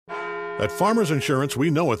At Farmers Insurance,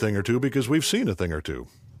 we know a thing or two because we've seen a thing or two.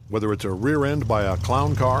 Whether it's a rear end by a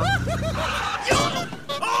clown car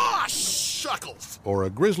shuckles, or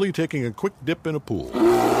a grizzly taking a quick dip in a pool.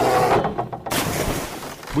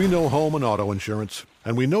 We know home and auto insurance,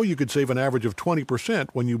 and we know you could save an average of 20%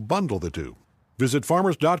 when you bundle the two. Visit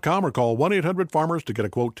farmers.com or call 1-800-FARMERS to get a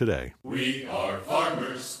quote today. We are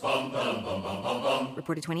farmers. Bum, bum, bum, bum, bum, bum.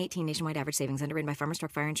 Reported 2018 nationwide average savings underwritten by Farmers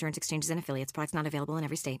Truck Fire Insurance Exchanges and Affiliates. Products not available in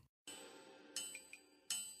every state.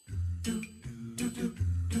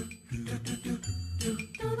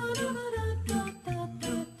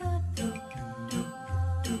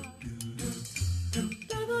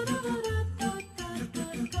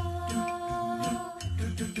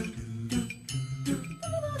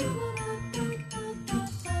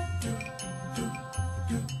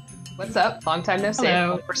 What's up? Long time no see.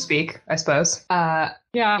 Or speak, I suppose.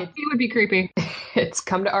 It would be creepy. It's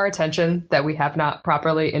come to our attention that we have not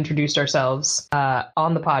properly introduced ourselves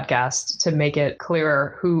on the podcast to make it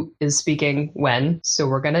clearer who is speaking when. So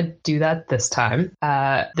we're going to do that this time.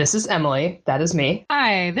 This is Emily. That is me.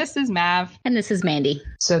 Hi, this is Mav. And this is Mandy.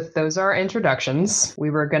 So those are our introductions. We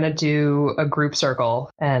were going to do a group circle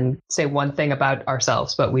and say one thing about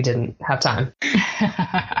ourselves, but we didn't have time.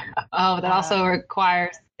 That also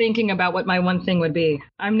requires thinking about what my one thing would be.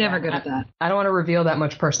 I'm never good at that. I don't want to reveal that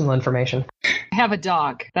much personal information. I have a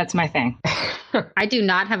dog. That's my thing. I do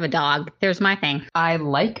not have a dog. There's my thing. I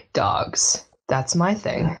like dogs. That's my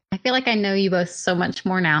thing. I feel like I know you both so much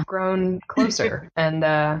more now. Grown closer, and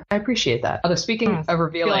I appreciate that. Although speaking of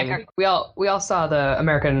revealing, we all saw the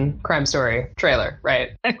American Crime Story trailer,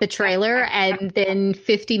 right? The trailer, and then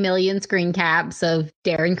 50 million screen caps of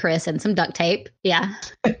Darren Criss and some duct tape. Yeah.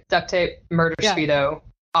 Duct tape, murder Speedo.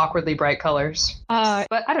 Awkwardly bright colors. But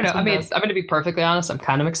I don't know. I mean, I'm going to be perfectly honest. I'm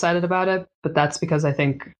kind of excited about it, but that's because I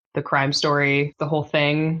think the Crime Story, the whole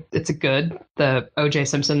thing, it's good. The O.J.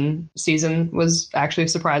 Simpson season was actually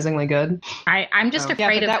surprisingly good. I'm just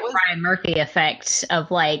afraid of the Ryan Murphy effect of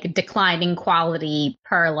like declining quality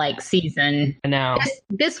per like season. I know.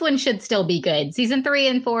 This one should still be good. Season 3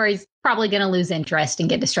 and 4 is probably going to lose interest and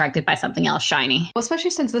get distracted by something else shiny. Well,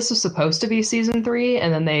 especially since this was supposed to be season 3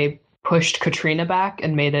 and then they pushed Katrina back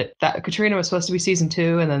and made it that Katrina was supposed to be season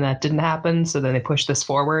 2 and then that didn't happen. So then they pushed this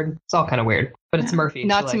forward. It's all kind of weird, but it's Murphy.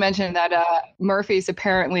 Not to mention that Murphy's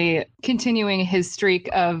apparently continuing his streak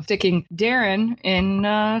of sticking Darren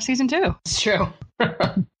in season 2. It's true.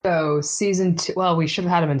 So season 2, well, we should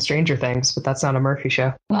have had him in Stranger Things, but that's not a Murphy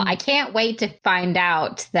show. Well, I can't wait to find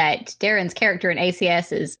out that Darren's character in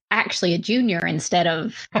ACS is actually a junior instead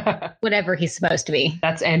of whatever he's supposed to be.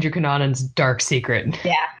 That's Andrew Cunanan's dark secret.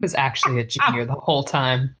 Yeah. He was actually a junior the whole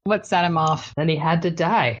time. What set him off? Then he had to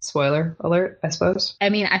die. Spoiler alert, I suppose. I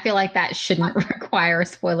mean, I feel like that shouldn't require a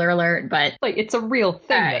spoiler alert, but like it's a real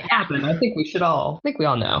thing that happened. I think we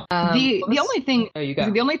all know. The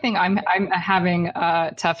only thing I'm having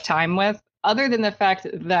a tough time with, other than the fact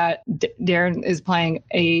that Darren is playing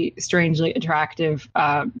a strangely attractive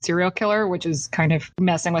serial killer, which is kind of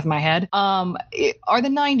messing with my head, are the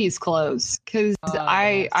 90s clothes. Because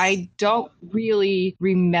I don't really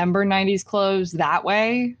remember 90s clothes that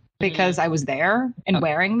way, because I was there and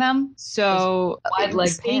wearing them. So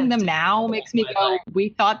seeing them now makes me go,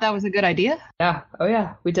 we thought that was a good idea? Yeah. Oh,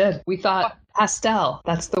 yeah, we did. We thought pastel,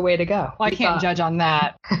 that's the way to go. Well, I can't judge on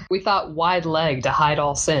that. We thought wide leg to hide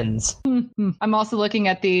all sins. I'm also looking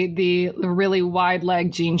at the really wide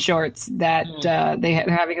leg jean shorts that they're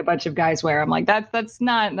having a bunch of guys wear. I'm like, that's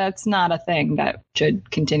not a thing that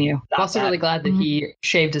should continue. I'm also really glad that he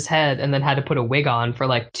shaved his head and then had to put a wig on for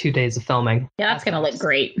like 2 days of filming. Yeah, that's going to look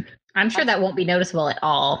great. I'm sure that won't be noticeable at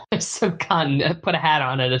all. Some put a hat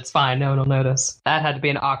on it. It's fine. No one will notice. That had to be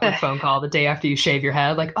an awkward phone call the day after you shave your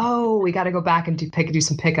head. Like, oh, we got to go back and do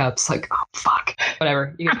some pickups. Like, oh, fuck.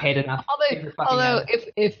 Whatever. You get paid enough. Although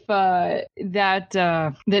if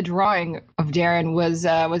the drawing of Darren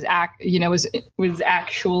was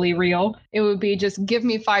actually real, it would be just give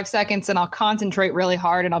me 5 seconds and I'll concentrate really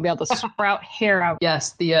hard and I'll be able to sprout hair out.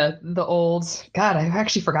 Yes, the old, God, I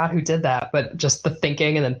actually forgot who did that, but just the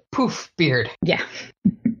thinking and then poof, beard. Yeah.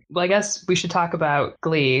 Well, I guess we should talk about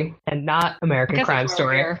Glee and not American Crime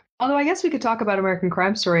Story. Although I guess we could talk about American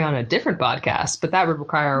Crime Story on a different podcast, but that would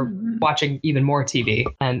require watching even more TV,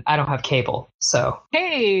 and I don't have cable, so.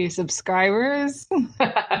 Hey, subscribers.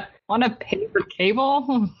 Want to pay for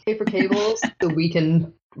cable? Pay for cables so we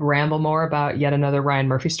can ramble more about yet another Ryan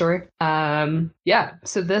Murphy story. Yeah,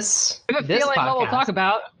 so this I have a feeling podcast, what we'll talk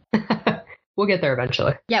about. We'll get there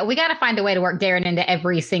eventually. Yeah, we got to find a way to work Darren into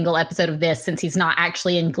every single episode of this since he's not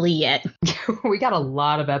actually in Glee yet. We got a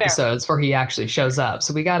lot of episodes where he actually shows up,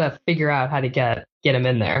 so we got to figure out how to get him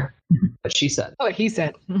in there. What she said. What he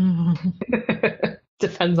said.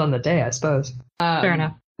 Depends on the day, I suppose. Fair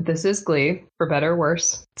enough. This is Glee, for better or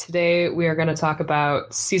worse. Today we are going to talk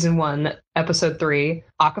about season 1, episode 3,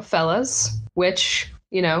 Acafellas, which,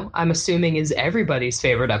 you know, I'm assuming is everybody's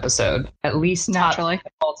favorite episode, at least naturally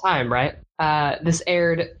of all time, right? This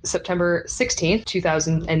aired September 16th,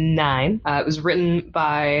 2009. It was written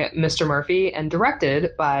by Mr. Murphy and directed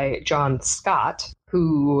by John Scott,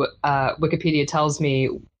 who Wikipedia tells me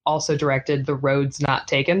also directed The Roads Not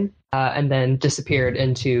Taken, and then disappeared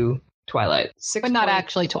into Twilight. But not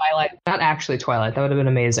actually Twilight. Not actually Twilight. That would have been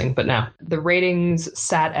amazing, but no. The ratings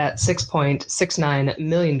sat at 6.69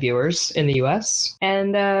 million viewers in the US.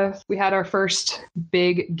 And we had our first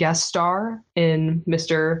big guest star in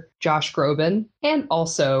Mr. Josh Groban and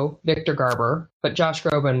also Victor Garber. But Josh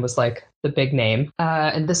Groban was like the big name.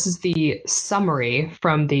 And this is the summary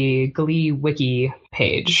from the Glee Wiki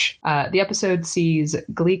page. The episode sees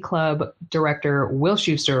Glee Club director Will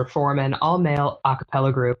Schuester form an all-male a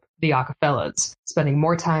cappella group, the Acafellas, spending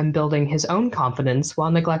more time building his own confidence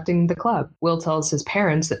while neglecting the club. Will tells his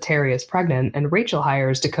parents that Terry is pregnant, and Rachel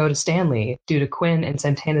hires Dakota Stanley due to Quinn and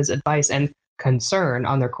Santana's advice and concern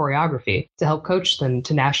on their choreography to help coach them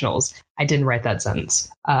to nationals. I didn't write that sentence.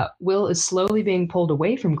 Will is slowly being pulled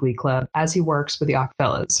away from Glee Club as he works with the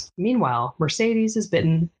Acafellas. Meanwhile, Mercedes is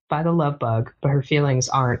bitten by the love bug, but her feelings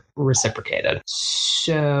aren't reciprocated.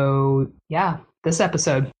 So, yeah, this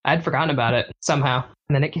episode, I'd forgotten about it somehow.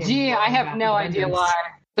 And then it came. Gee, I have no idea why.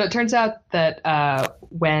 So it turns out that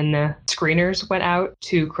when screeners went out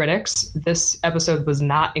to critics, this episode was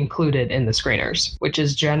not included in the screeners, which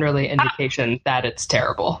is generally an indication that it's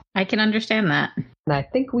terrible. I can understand that. And I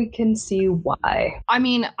think we can see why. I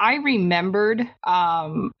mean, I remembered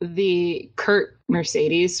the Kurt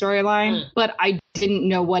Mercedes storyline, but I didn't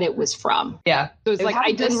know what it was from. Yeah. So it's like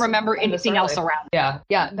I didn't remember anything else around. Yeah.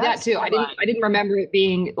 Yeah. That too. I didn't remember it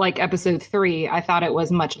being like episode 3. I thought it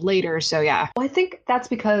was much later. So yeah. Well, I think that's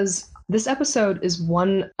because this episode is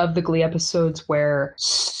one of the Glee episodes where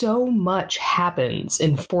so much happens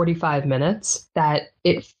in 45 minutes that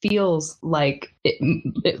it feels like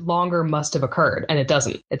it longer must have occurred, and it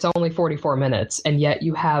doesn't. It's only 44 minutes, and yet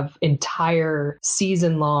you have entire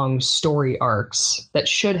season-long story arcs that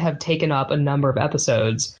should have taken up a number of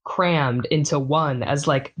episodes crammed into one as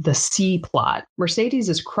like the C plot.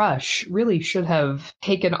 Mercedes' crush really should have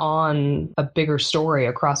taken on a bigger story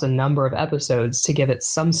across a number of episodes to give it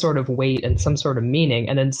some sort of weight and some sort of meaning,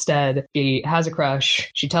 and instead she has a crush,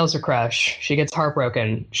 she tells her crush, she gets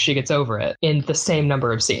heartbroken, she gets over it in the same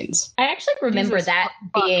number of scenes. I actually remember that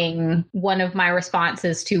being one of my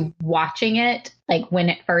responses to watching it, like when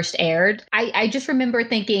it first aired. I just remember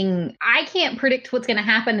thinking, I can't predict what's going to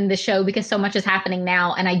happen in the show because so much is happening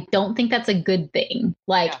now, and I don't think that's a good thing.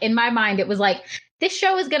 Like, in my mind, it was like, this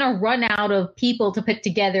show is going to run out of people to put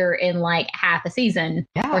together in like half a season.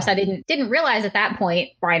 Yeah. Of course, I didn't realize at that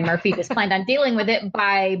point, Brian Murphy just planned on dealing with it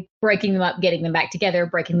by breaking them up, getting them back together,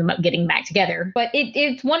 breaking them up, getting back together. But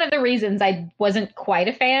it's one of the reasons I wasn't quite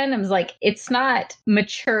a fan. I was like, it's not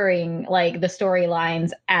maturing like the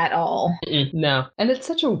storylines at all. No. And it's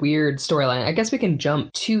such a weird storyline. I guess we can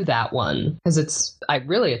jump to that one because it's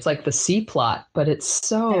like the C plot, but it's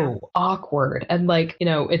so awkward. And like, you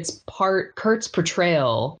know, it's Kurt's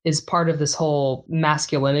portrayal is part of this whole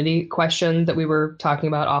masculinity question that we were talking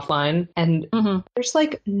about offline. And there's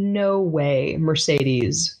like no way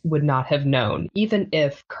Mercedes would not have known, even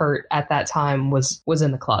if Kurt at that time was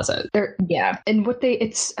in the closet. And what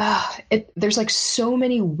there's like so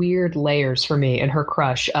many weird layers for me in her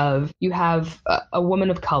crush of you have a woman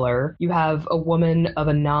of color, you have a woman of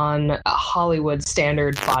a non-Hollywood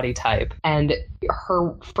standard body type, and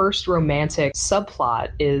her first romantic subplot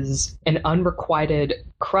is an unrequited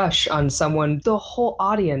crush on someone the whole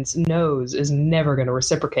audience knows is never going to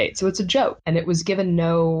reciprocate. So it's a joke. And it was given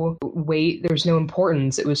no weight. There's no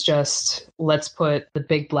importance. It was just, let's put the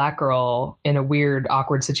big black girl in a weird,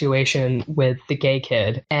 awkward situation with the gay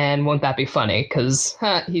kid. And won't that be funny? Because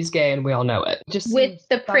he's gay and we all know it. Just with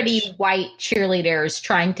the pretty white cheerleaders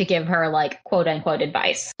trying to give her like quote unquote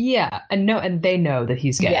advice. Yeah. And they know that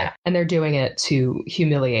he's gay. Yeah. And they're doing it to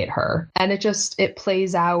humiliate her. And it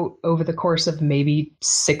plays out over the course of maybe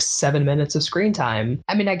 6-7 minutes of screen time.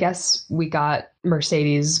 I mean, I guess we got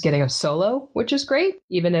Mercedes getting a solo, which is great,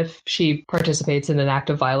 even if she participates in an act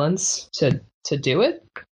of violence to do it.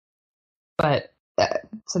 But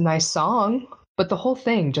it's a nice song. But the whole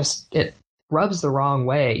thing it rubs the wrong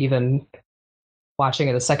way, even watching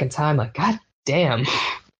it a second time. Like, God damn,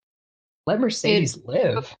 let Mercedes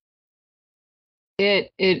live.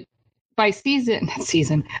 It by season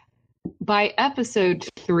by episode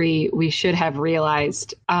 3, we should have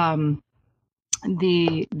realized the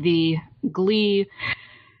Glee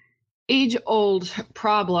age-old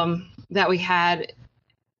problem that we had.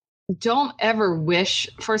 Don't ever wish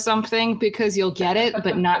for something because you'll get it,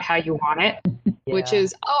 but not how you want it. Yeah. Which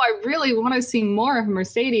is, I really want to see more of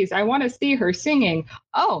Mercedes. I want to see her singing.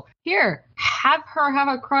 Oh, here, have her have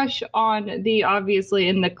a crush on the obviously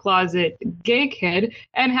in the closet gay kid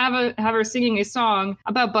and have her singing a song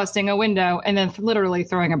about busting a window and then literally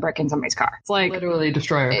throwing a brick in somebody's car. It's like literally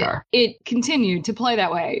destroying a car. It continued to play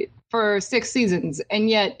that way for 6 seasons. And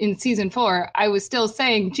yet in season 4, I was still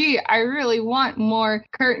saying, gee, I really want more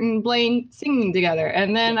Kurt and Blaine singing together.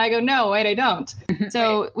 And then I go, no, wait, I don't.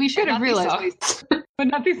 So we should have realized, but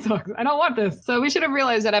not these songs. I don't want this. So we should have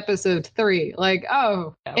realized at episode 3, like,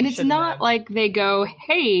 and it's not like they go,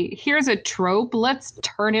 hey, here's a trope. Let's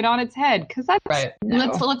turn it on its head. Cause that's, right.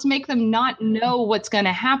 Let's make them not know what's going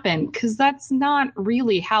to happen. Cause that's not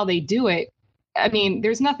really how they do it. I mean,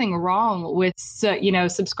 there's nothing wrong with,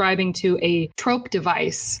 subscribing to a trope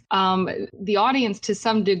device. The audience, to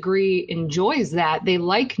some degree, enjoys that. They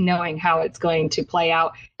like knowing how it's going to play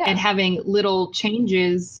out and having little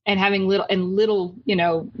changes and having little,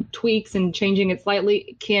 tweaks and changing it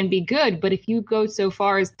slightly can be good. But if you go so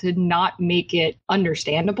far as to not make it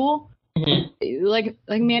understandable, like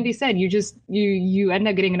Mandy said, you end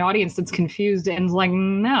up getting an audience that's confused and is like,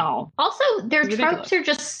 no. Also, their tropes are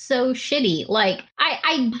just so shitty. Like,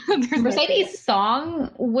 I Mercedes'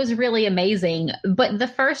 song was really amazing, but the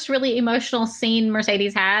first really emotional scene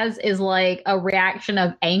Mercedes has is like a reaction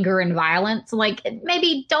of anger and violence. Like,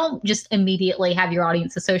 maybe don't just immediately have your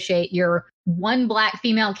audience associate your one Black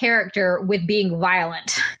female character with being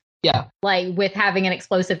violent. Yeah. Like, with having an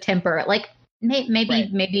explosive temper. Like,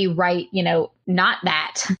 maybe write, not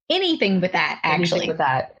that. Anything but that, actually. Anything but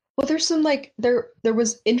that. Well, there's some there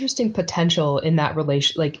was interesting potential in that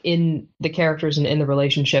relation, like in the characters and in the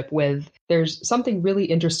relationship with, there's something really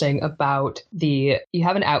interesting about you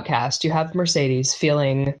have an outcast, you have Mercedes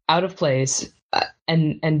feeling out of place,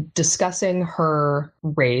 and discussing her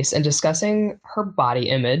race and discussing her body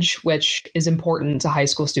image, which is important to high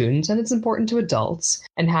school students and it's important to adults,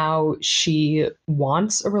 and how she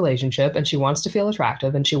wants a relationship and she wants to feel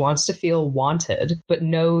attractive and she wants to feel wanted, but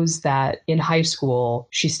knows that in high school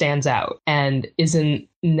she stands out and isn't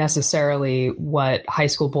necessarily what high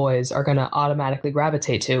school boys are going to automatically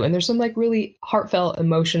gravitate to. And there's some really heartfelt,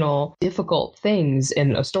 emotional, difficult things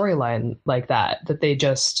in a storyline like that they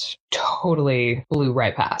just totally blew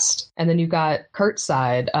right past. And then you've got Kurt's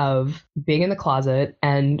side of being in the closet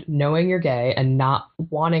and knowing you're gay and not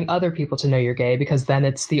wanting other people to know you're gay because then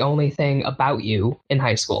it's the only thing about you in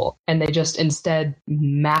high school. And they just instead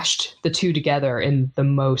mashed the two together in the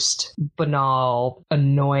most banal,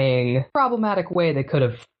 annoying, problematic way they could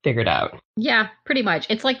have figured out. Yeah, pretty much.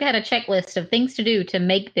 It's like they had a checklist of things to do to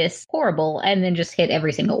make this horrible and then just hit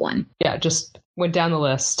every single one. Yeah, just went down the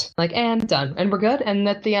list, and done. And we're good. And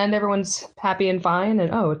at the end, everyone's happy and fine.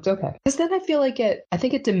 And it's okay. Because then I feel like I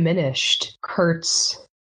think it diminished Kurt's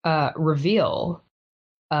reveal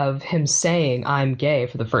of him saying, I'm gay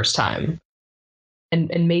for the first time.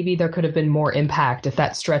 And maybe there could have been more impact if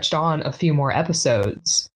that stretched on a few more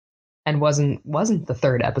episodes and wasn't the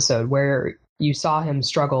third episode where you saw him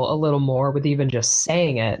struggle a little more with even just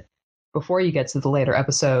saying it before you get to the later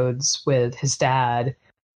episodes with his dad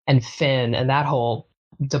and Finn and that whole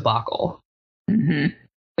debacle. Mm-hmm.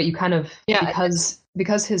 But you kind of,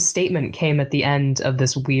 because his statement came at the end of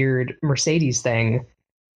this weird Mercedes thing,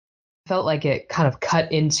 felt like it kind of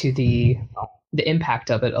cut into the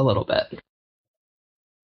impact of it a little bit.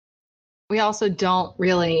 We also don't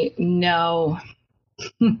really know.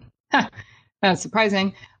 That's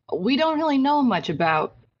surprising. We don't really know much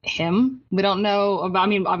about him. We don't know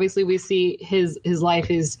about, obviously we see his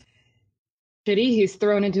life is shitty. He's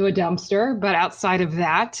thrown into a dumpster, but outside of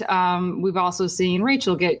that, we've also seen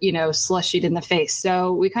Rachel get, slushied in the face.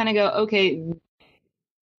 So we kind of go, okay,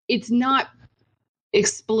 it's not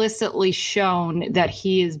explicitly shown that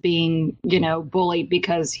he is being, bullied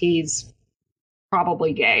because he's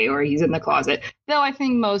probably gay or he's in the closet. Though I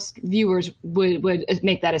think most viewers would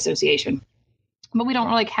make that association. But we don't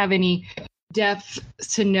really have any depth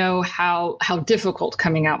to know how difficult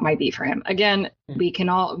coming out might be for him. Again,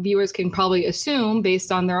 viewers can probably assume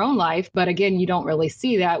based on their own life, but again, you don't really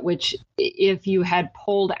see that, which if you had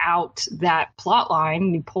pulled out that plot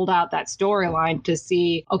line, you pulled out that storyline to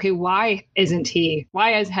see, okay, why hasn't he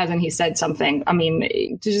said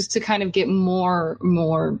something? Just to kind of get more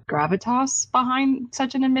gravitas behind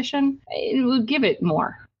such an admission, it would give it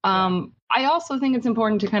more. I also think it's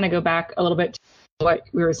important to kind of go back a little bit what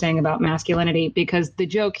we were saying about masculinity, because the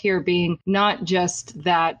joke here being not just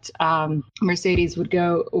that Mercedes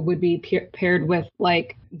would be paired with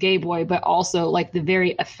like gay boy, but also like the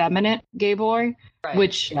very effeminate gay boy, right.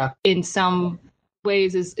 Which in some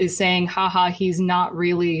ways is saying, haha, he's not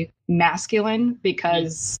really masculine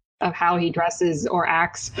because of how he dresses or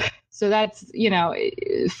acts. So that's,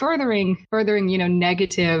 furthering,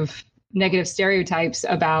 negative stereotypes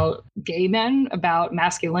about gay men, about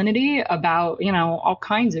masculinity, about, all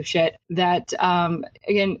kinds of shit that,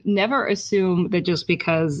 again, never assume that just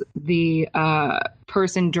because the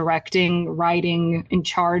person directing, writing, in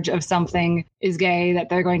charge of something is gay, that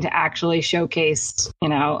they're going to actually showcase,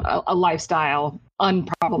 a lifestyle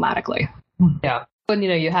unproblematically. Yeah. When,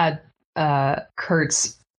 you had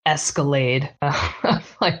Kurt's Escalade,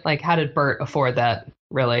 like how did Bert afford that?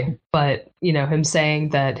 Really. But, him saying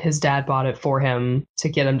that his dad bought it for him to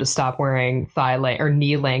get him to stop wearing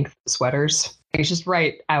knee-length sweaters. He's just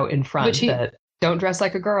right out in front that don't dress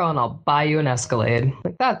like a girl and I'll buy you an Escalade.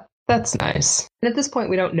 Like that's nice. And at this point,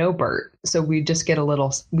 we don't know Bert. So we just get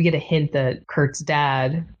a hint that Kurt's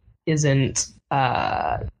dad isn't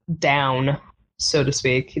down, so to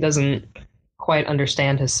speak. He doesn't quite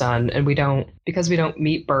understand his son. And because we don't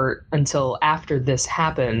meet Bert until after this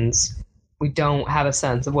happens, we don't have a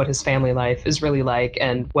sense of what his family life is really like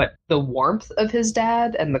and what the warmth of his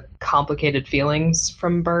dad and the complicated feelings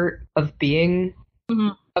from Bert of being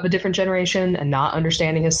of a different generation and not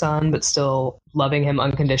understanding his son, but still loving him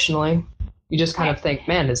unconditionally. You just kind of think,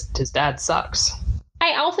 man, his dad sucks.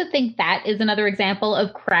 I also think that is another example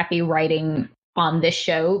of crappy writing on this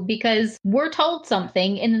show, because we're told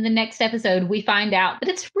something and in the next episode we find out that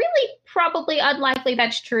it's really probably unlikely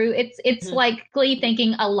that's true. It's like Glee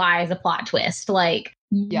thinking a lie is a plot twist. Like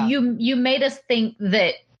you made us think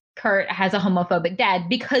that Kurt has a homophobic dad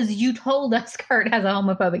because you told us Kurt has a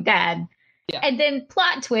homophobic dad. Yeah. And then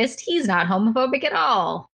plot twist, he's not homophobic at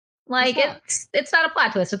all. Like it's not a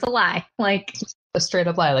plot twist, it's a lie. Like a straight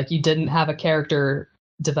up lie. Like you didn't have a character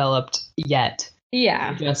developed yet.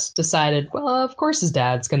 Yeah. You just decided, well, of course his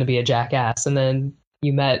dad's going to be a jackass. And then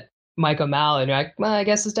you met Mike O'Malley and you're like, well, I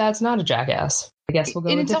guess his dad's not a jackass. I guess we'll go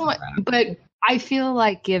with a different route. But I feel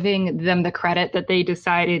like giving them the credit that they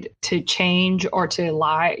decided to change or to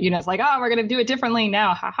lie, it's like, oh, we're going to do it differently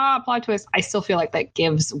now. Haha, plot twist. I still feel like that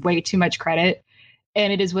gives way too much credit.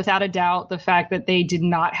 And it is without a doubt the fact that they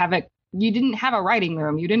you didn't have a writing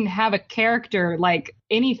room. You didn't have a character, like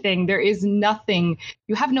anything. There is nothing.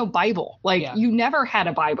 You have no Bible. You never had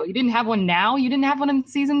a Bible. You didn't have one now. You didn't have one in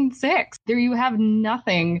season 6. There you have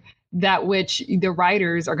nothing that which the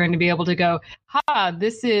writers are going to be able to go,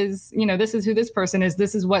 this is who this person is.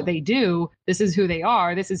 This is what they do. This is who they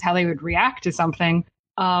are. This is how they would react to something.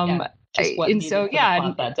 That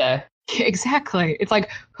day. Exactly. It's like,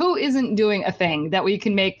 who isn't doing a thing that we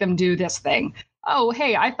can make them do this thing? Oh,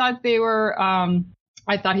 hey, I thought they were,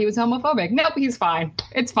 I thought he was homophobic. Nope, he's fine.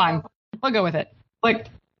 It's fine. We'll go with it. Like,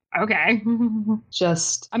 okay. I'm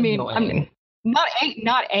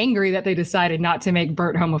not angry that they decided not to make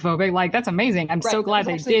Bert homophobic. Like, that's amazing. I'm so glad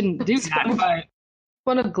they didn't do that. But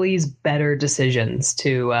one of Glee's better decisions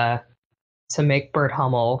to make Bert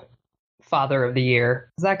Hummel Father of the Year.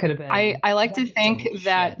 That could have been. I like to think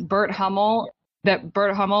that Bert Hummel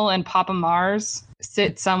and Papa Mars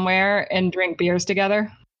sit somewhere and drink beers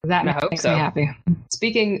together. That makes me happy.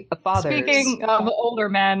 Speaking of fathers. Speaking of older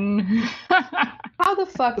men. How the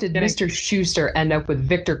fuck did Mr. Schuester end up with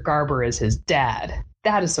Victor Garber as his dad?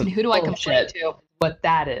 That is some Who do I complain to? What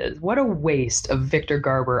that is. What a waste of Victor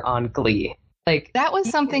Garber on Glee. Like that was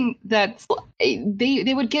something that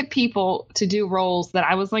they would get people to do roles that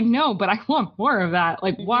I was like, no, but I want more of that.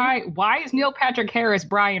 Like, why is Neil Patrick Harris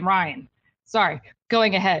Brian Ryan? Sorry,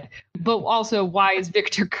 going ahead. But also, why is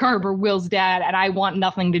Victor Garber Will's dad? And I want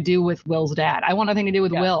nothing to do with Will's dad. I want nothing to do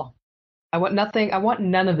with Will. I want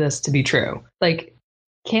none of this to be true. Like,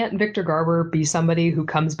 can't Victor Garber be somebody who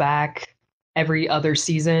comes back every other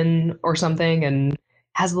season or something and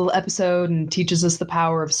has a little episode and teaches us the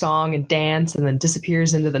power of song and dance and then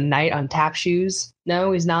disappears into the night on tap shoes?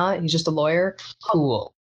 No, he's not. He's just a lawyer.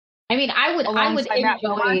 Cool. I mean, I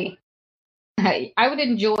would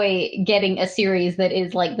enjoy getting a series that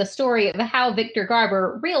is like the story of how Victor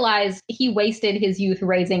Garber realized he wasted his youth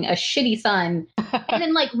raising a shitty son and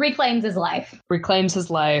then like reclaims his life. Reclaims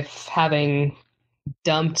his life having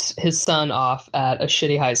dumped his son off at a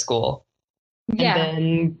shitty high school. Yeah.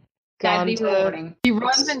 And then he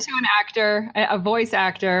runs into an actor, a voice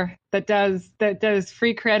actor that does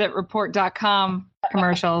freecreditreport.com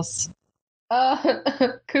commercials.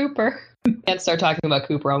 Cooper. Can't start talking about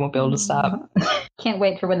Cooper. I won't be able to stop. Can't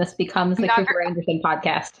wait for when this becomes the Cooper Anderson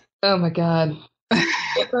podcast. Oh my God.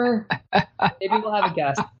 Maybe we'll have a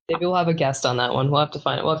guest. Maybe we'll have a guest on that one. We'll have to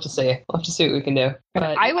find it. We'll have to see. We'll have to see what we can do.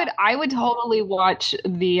 But I would totally watch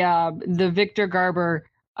the Victor Garber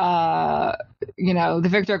the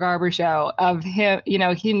Victor Garber show of him,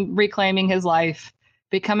 him reclaiming his life,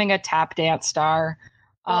 becoming a tap dance star,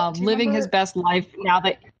 living his best life now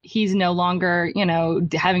that he's no longer,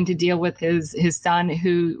 having to deal with his son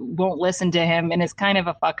who won't listen to him and is kind of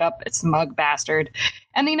a fuck up, smug bastard.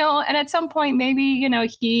 And, and at some point, maybe,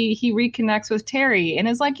 he reconnects with Terry and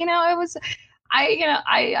is like,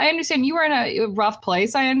 I understand you were in a rough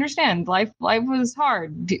place. I understand life was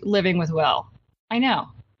hard living with Will. I know.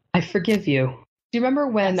 I forgive you. Do you remember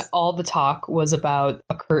when all the talk was about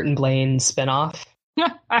a Kurt and Blaine spinoff?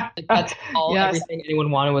 That's all. Yes. Everything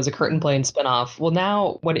anyone wanted was a Kurt and Blaine spinoff. Well,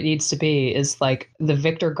 now what it needs to be is like the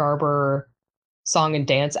Victor Garber song and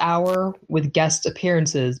dance hour with guest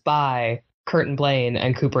appearances by Kurt and Blaine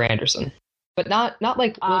and Cooper Anderson, but not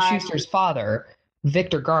like Will Schuester's father,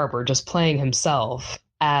 Victor Garber, just playing himself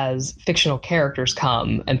as fictional characters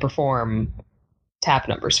come and perform tap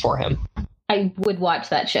numbers for him. I would watch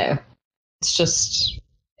that show. It's just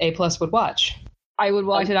A+ would watch. I would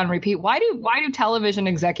watch it on repeat. Why do television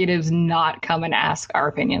executives not come and ask our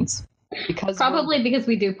opinions? Because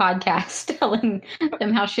we do podcasts telling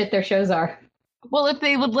them how shit their shows are. Well, if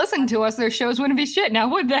they would listen to us, their shows wouldn't be shit now,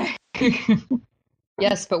 would they?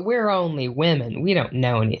 Yes, but we're only women. We don't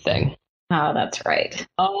know anything. Oh, that's right.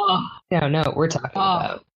 Oh, I don't know what we're talking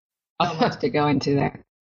about. So much to go into there.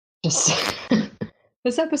 Just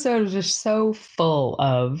this episode is just so full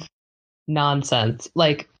of nonsense.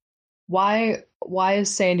 Like, why is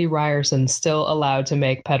Sandy Ryerson still allowed to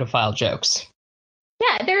make pedophile jokes?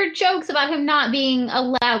 Yeah, there are jokes about him not being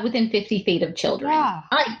allowed within 50 feet of children. Yeah.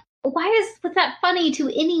 Like, was that funny to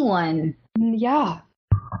anyone? Yeah.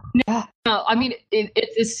 No, I mean,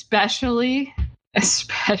 it's especially,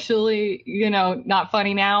 not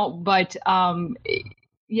funny now, but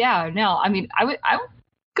yeah, no, I mean, I would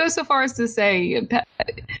go so far as to say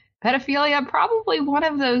pedophilia, probably one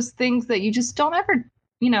of those things that you just don't ever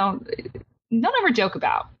joke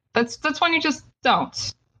about. That's one you just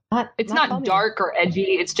don't. It's not dark or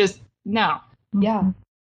edgy. It's just no. Yeah.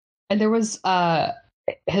 And there was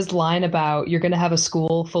his line about you're going to have a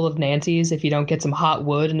school full of Nancys if you don't get some hot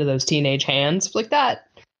wood into those teenage hands. Like that.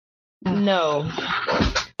 No.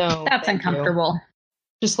 That's uncomfortable.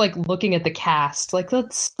 Just like looking at the cast, like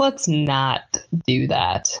let's not do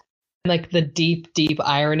that. Like the deep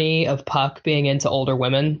irony of Puck being into older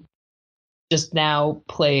women just now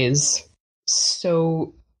plays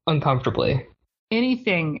so uncomfortably.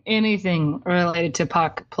 Anything related to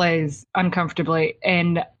Puck plays uncomfortably,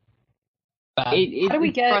 and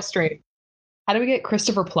it's frustrating. How do we get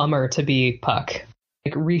Christopher Plummer to be Puck?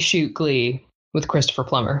 Like reshoot Glee with Christopher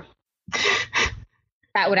Plummer.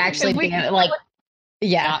 That would actually be like,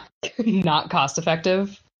 yeah, not cost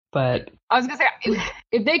effective. But I was gonna say,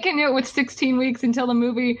 if they can do it with 16 weeks until the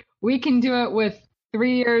movie, we can do it with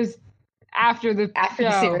 3 years after the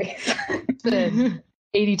series.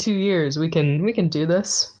 82 years. We can do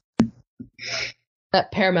this.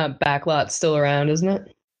 That Paramount backlot's still around, isn't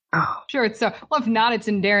it? Oh, sure. It's so. Well, if not, it's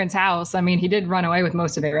in Darren's house. I mean, he did run away with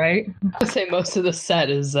most of it, right? I'd say most of the set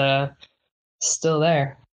is still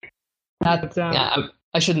there.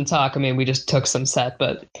 I shouldn't talk. I mean, we just took some set,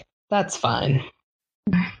 but that's fine.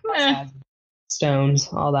 Stones,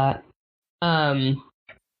 all that. Yeah,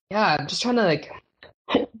 I'm just trying to like,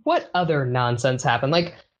 what other nonsense happened?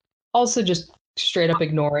 Like, also just straight up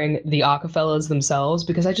ignoring the Acapellas themselves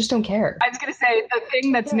because I just don't care. I was gonna say the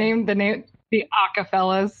thing that's named the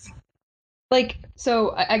Acapellas. Like,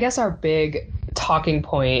 so I guess our big talking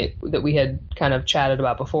point that we had kind of chatted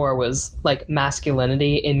about before was like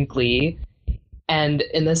masculinity in Glee. And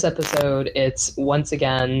in this episode, it's once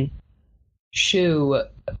again Schue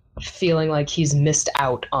feeling like he's missed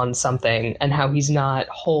out on something and how he's not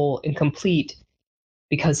whole and complete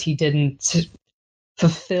because he didn't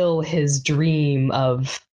fulfill his dream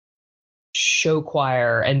of show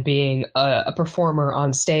choir and being a performer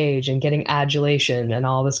on stage and getting adulation and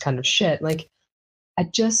all this kind of shit. Like, I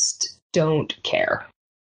just don't care.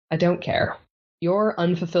 I don't care. Your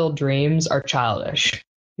unfulfilled dreams are childish.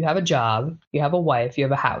 You have a job, you have a wife, you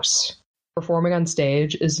have a house. Performing on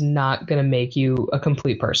stage is not going to make you a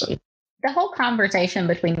complete person. The whole conversation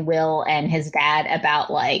between Will and his dad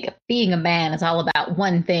about like being a man is all about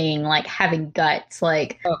one thing, like having guts.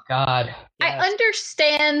 Like, oh God, yes. I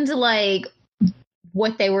understand like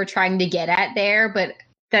what they were trying to get at there, but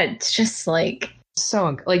that's just like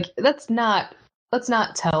so like let's not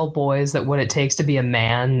tell boys that what it takes to be a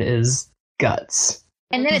man is guts.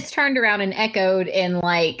 And then it's turned around and echoed in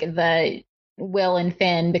like the Will and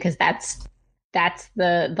Finn, because that's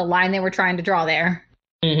the line they were trying to draw there.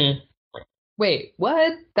 Mm-hmm. Wait,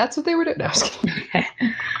 what? That's what they were doing? No, I was kidding.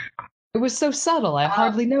 It was so subtle, I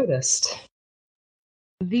hardly noticed.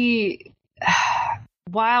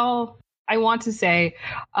 While I want to say,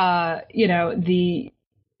 the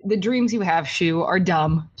dreams you have, Shu, are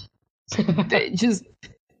dumb. Just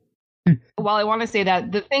while I want to say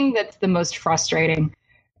that, the thing that's the most frustrating,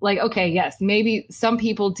 like, okay, yes, maybe some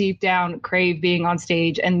people deep down crave being on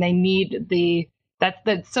stage and they need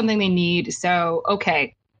that's something they need. So,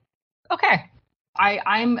 okay.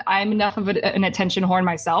 I'm enough of an attention whore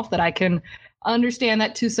myself that I can understand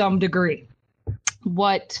that to some degree.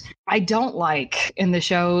 What I don't like in the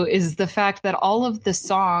show is the fact that all of the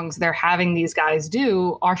songs they're having these guys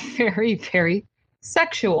do are very, very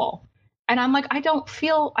sexual. And I'm like, I don't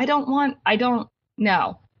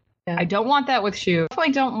know. Yeah. I don't want that with Shu. I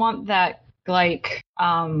definitely don't want that, like,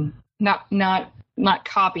 not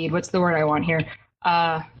copied. What's the word I want here?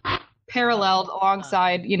 Paralleled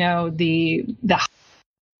alongside, the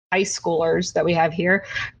high schoolers that we have here,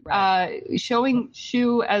 right. Showing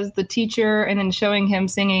Shu as the teacher and then showing him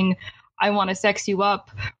singing "I Want to Sex You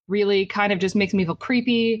Up" really kind of just makes me feel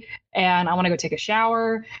creepy, and I want to go take a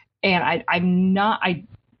shower, and I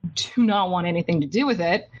do not want anything to do with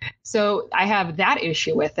it. So I have that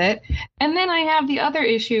issue with it, and then I have the other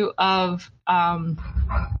issue of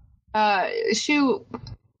Shu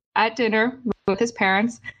at dinner with his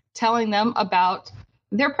parents telling them about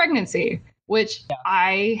their pregnancy, which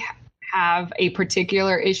I have a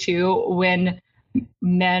particular issue when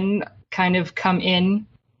men kind of come in,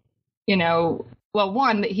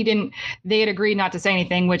 one, they had agreed not to say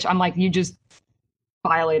anything, which I'm like, you just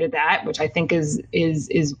violated that, which I think is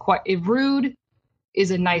quite rude,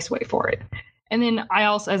 is a nice way for it. And then I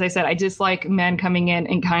also, as I said, I dislike men coming in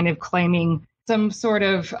and kind of claiming some sort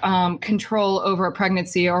of control over a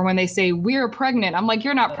pregnancy, or when they say we're pregnant, I'm like,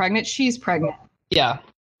 you're not pregnant, she's pregnant. Yeah.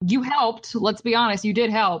 You helped. Let's be honest. You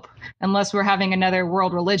did help, unless we're having another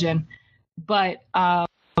world religion. But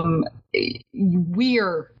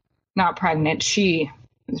we're not pregnant. She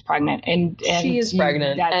is pregnant, and she is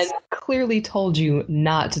pregnant, and clearly told you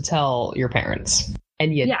not to tell your parents,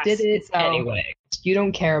 and you did it anyway. You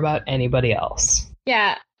don't care about anybody else.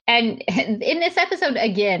 Yeah. And in this episode,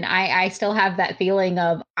 again, I still have that feeling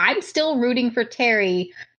of I'm still rooting for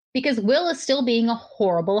Terry, because Will is still being a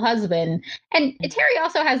horrible husband. And Terry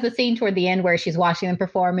also has the scene toward the end where she's watching them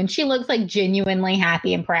perform and she looks like genuinely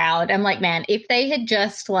happy and proud. I'm like, man, if they had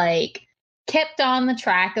just kept on the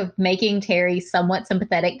track of making Terry somewhat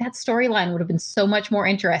sympathetic, that storyline would have been so much more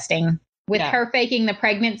interesting, with her faking the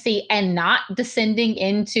pregnancy and not descending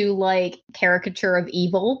into caricature of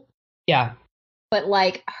evil. Yeah. But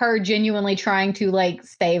her genuinely trying to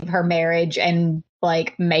save her marriage and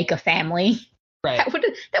make a family. Right. That would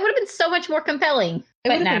have been so much more compelling.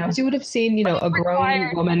 But no. You would have seen, a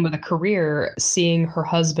grown woman with a career seeing her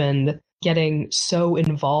husband getting so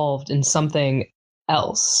involved in something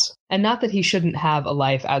else. And not that he shouldn't have a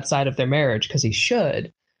life outside of their marriage, because he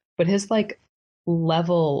should, but his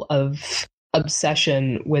level of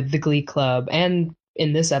obsession with the Glee Club, and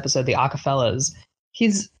in this episode, the Acafellas,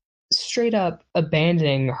 he's straight up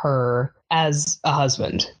abandoning her as a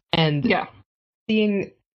husband. And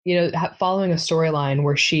seeing, following a storyline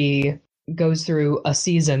where she goes through a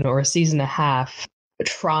season or a season and a half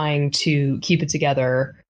trying to keep it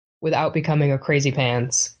together without becoming a crazy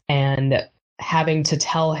pants, and having to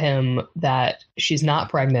tell him that she's not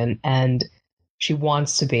pregnant and she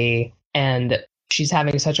wants to be, and she's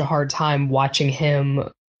having such a hard time watching him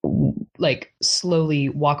slowly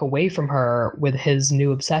walk away from her with his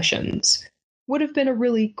new obsessions, would have been a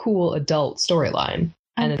really cool adult storyline.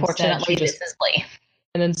 Unfortunately, this is Glee.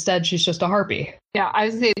 And instead, she's just a harpy. Yeah, I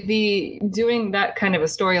would say doing that kind of a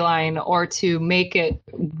storyline, or to make it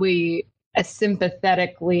a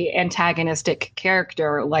sympathetically antagonistic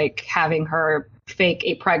character, like having her fake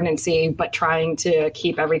a pregnancy but trying to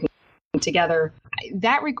keep everything together,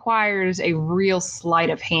 that requires a real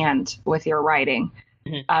sleight of hand with your writing.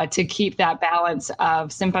 Mm-hmm. To keep that balance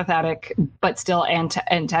of sympathetic but still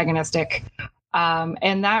antagonistic.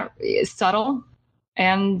 And that is subtle.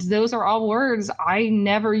 And those are all words I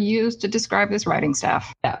never used to describe this writing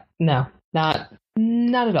staff. Yeah, no, not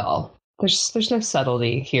at all. There's no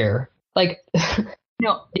subtlety here.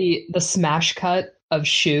 No, the smash cut of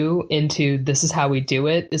Shu into "This is how we do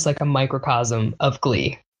it" is like a microcosm of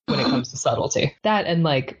Glee when it comes to subtlety. That, and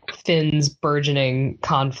Finn's burgeoning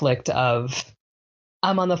conflict of,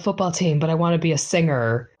 I'm on the football team, but I want to be a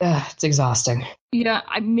singer. It's exhausting. Yeah,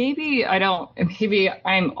 maybe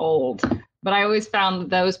I'm old, But I always found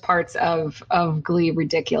those parts of Glee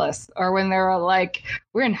ridiculous. Or when they're like,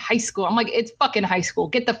 we're in high school. I'm like, it's fucking high school.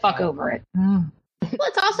 Get the fuck over it. Well,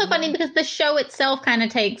 it's also funny because the show itself kind of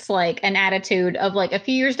takes like an attitude of like a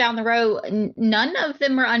few years down the road, none of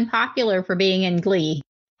them are unpopular for being in Glee.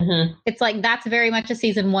 Mm-hmm. It's like that's very much a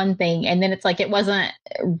season 1 thing. And then it's like it wasn't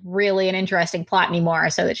really an interesting plot anymore.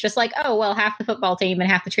 So it's just like, oh, well, half the football team and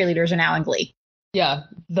half the cheerleaders are now in Glee. Yeah.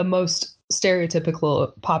 The most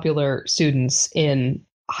stereotypical popular students in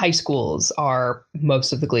high schools are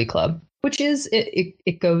most of the Glee Club, which is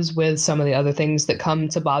it goes with some of the other things that come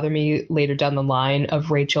to bother me later down the line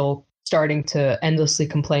of Rachel starting to endlessly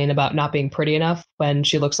complain about not being pretty enough when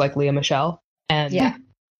she looks like Lea Michele. And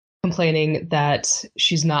complaining that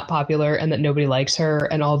she's not popular and that nobody likes her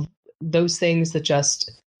and all those things that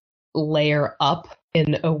just layer up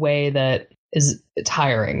in a way that is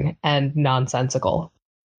tiring and nonsensical.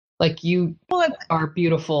 Like, you are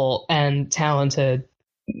beautiful and talented.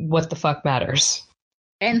 What the fuck matters?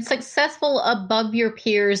 And successful above your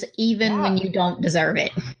peers, even when you don't deserve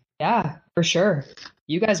it. Yeah, for sure.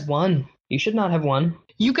 You guys won. You should not have won.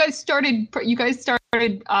 You guys started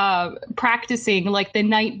practicing like the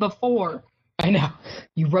night before. I know.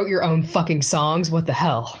 You wrote your own fucking songs. What the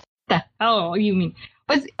hell? The hell you mean?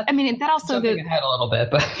 But I mean that also jumping ahead a little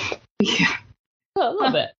bit, but yeah, a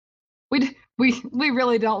little bit. We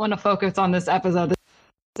really don't want to focus on this episode.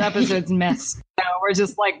 This episode's mess. So we're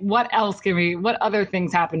just like, what other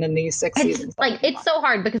things happened in these 6 seasons? Like, it's so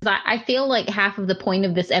hard because I feel like half of the point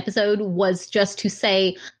of this episode was just to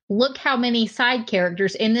say, look how many side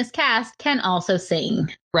characters in this cast can also sing.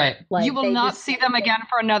 Right. Like, you will not see them again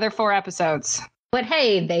for another 4 episodes. But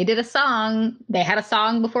hey, they did a song. They had a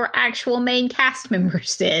song before actual main cast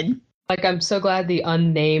members did. Like, I'm so glad the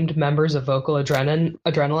unnamed members of Vocal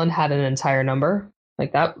Adrenaline had an entire number.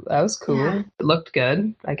 Like, that was cool. Yeah. It looked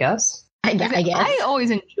good, I guess. I guess. I always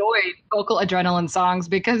enjoyed Vocal Adrenaline songs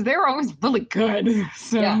because they were always really good.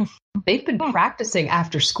 So. Yeah. They've been practicing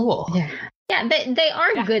after school. Yeah, they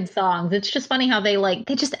are good songs. It's just funny how they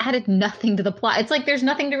just added nothing to the plot. It's like there's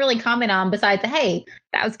nothing to really comment on besides, hey,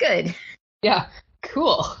 that was good. Yeah,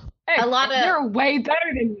 cool. Hey, they're way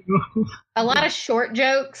better than you. A lot of short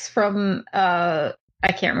jokes from I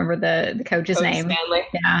can't remember the coach's name. Stanley.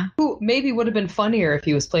 Yeah. Who maybe would have been funnier if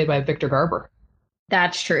he was played by Victor Garber.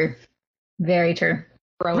 That's true. Very true.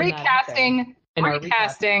 Recasting. And I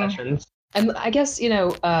guess,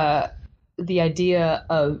 the idea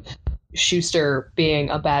of Schuster being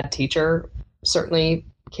a bad teacher certainly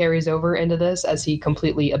carries over into this as he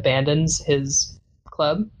completely abandons his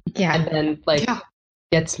club. Yeah. And then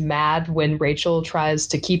gets mad when Rachel tries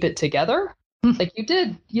to keep it together. Like, you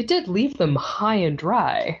did leave them high and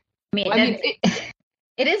dry. It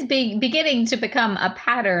is beginning to become a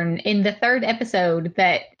pattern in the 3rd episode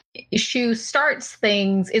that Shu starts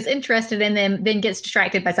things, is interested in them, then gets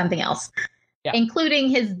distracted by something else, including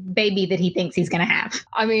his baby that he thinks he's going to have.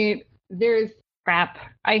 I mean, there's crap.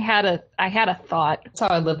 I had a thought. That's how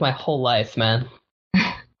I lived my whole life, man.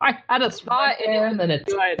 I had a thought, and then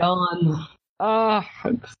it's gone.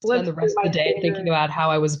 Spend the rest of the day thinking about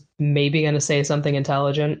how I was maybe going to say something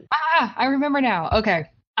intelligent. I remember now. Okay.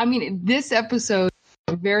 I mean, this episode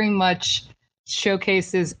very much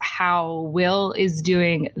showcases how Will is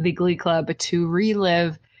doing the Glee Club to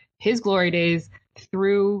relive his glory days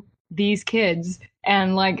through these kids.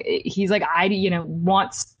 And he's like,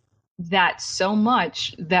 wants that so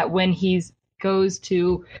much that when he goes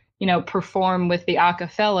to perform with the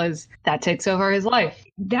acapellas, that takes over his life.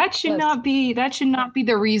 That should not be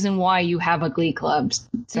the reason why you have a Glee Club,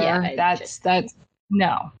 sir. Yeah, that's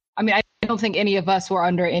no. I mean, I don't think any of us were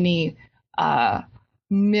under any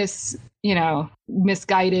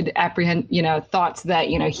misguided thoughts that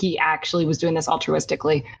he actually was doing this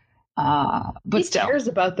altruistically. But he still cares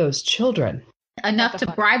about those children enough to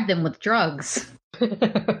bribe them with drugs.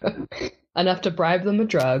 Enough to bribe them with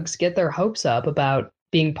drugs, get their hopes up about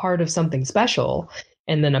being part of something special,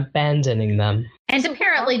 and then abandoning them. And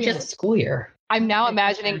apparently just school year. I'm now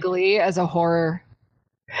imagining Glee as a horror.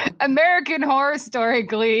 American Horror Story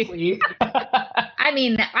Glee. I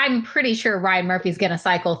mean, I'm pretty sure Ryan Murphy's going to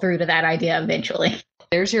cycle through to that idea eventually.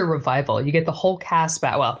 There's your revival. You get the whole cast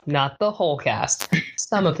back. Well, not the whole cast.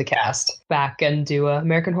 Some of the cast back and do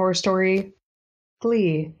American Horror Story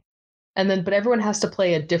Glee. And then, but everyone has to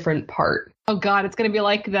play a different part. Oh God, it's gonna be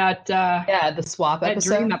like that. The swap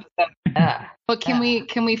episode. Dream episode. Yeah. But can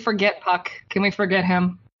we forget Puck? Can we forget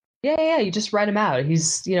him? Yeah. You just write him out.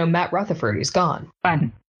 He's Matt Rutherford. He's gone.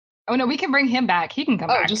 Fine. Oh no, we can bring him back. He can come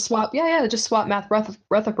back. Just swap. Just swap Matt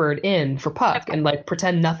Rutherford in for Puck and like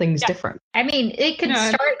pretend nothing's different. I mean, it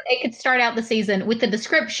could start out the season with the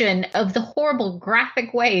description of the horrible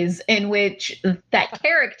graphic ways in which that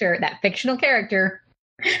fictional character,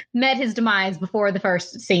 met his demise before the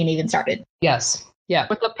first scene even started. Yes. Yeah.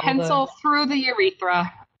 With a pencil through the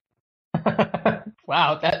urethra.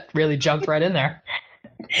 Wow, that really jumped right in there.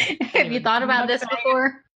 Have you thought about this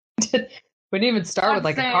before? We didn't even start with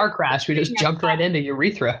like a car crash. We just jumped right into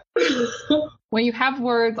urethra. When you have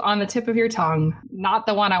words on the tip of your tongue, not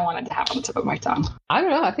the one I wanted to have on the tip of my tongue. I don't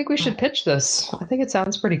know. I think we should pitch this. I think it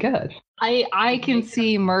sounds pretty good. I can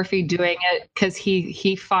see Murphy doing it because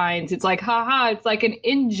he finds it's like, haha, it's like an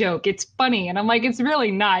in joke. It's funny. And I'm like, it's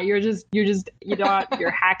really not. You're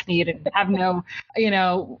hackneyed and have no,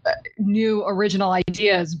 new original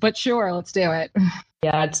ideas. But sure, let's do it.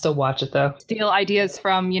 Yeah, I'd still watch it though. Steal ideas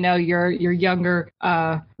from, your younger,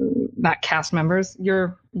 not cast members,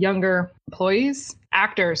 your younger employees,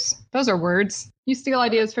 actors. Those are words. You steal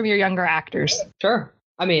ideas from your younger actors. Sure.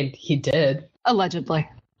 I mean, he did. Allegedly.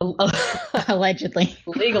 Allegedly.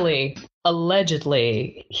 Legally.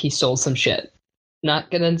 Allegedly, he stole some shit. Not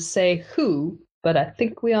gonna say who, but I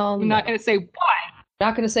think we all know. I'm not gonna say what.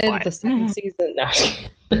 Not gonna say that the second season. No.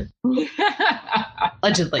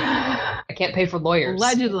 Allegedly. I can't pay for lawyers.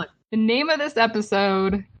 Allegedly. The name of this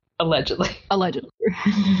episode. Allegedly.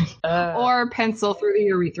 Or pencil through the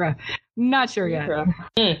urethra. Not sure yet.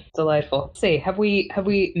 Delightful. Let's see, have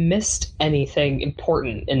we missed anything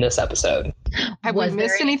important in this episode? Have we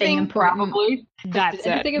missed anything? Probably. That's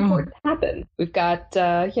anything important happen? We've got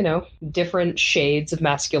different shades of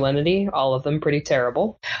masculinity, all of them pretty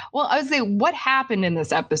terrible. Well, I would say what happened in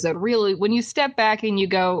this episode, really, when you step back and you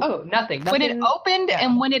go, nothing. When it opened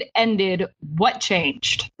and when it ended, what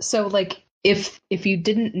changed? So like if you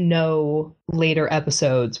didn't know later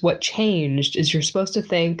episodes, what changed is you're supposed to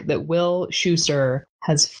think that Will Schuester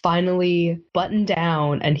has finally buttoned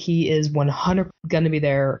down and he is 100% going to be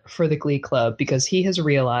there for the Glee Club because he has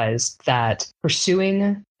realized that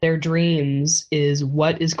pursuing their dreams is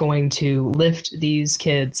what is going to lift these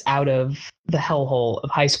kids out of the hellhole of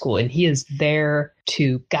high school, and he is there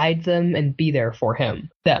to guide them and be there for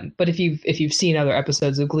them. But if you've seen other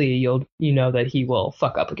episodes of Glee, you know that he will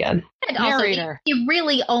fuck up again. And also, he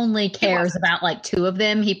really only cares about like two of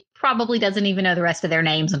them. He probably doesn't even know the rest of their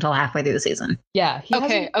names until halfway through the season. Yeah, he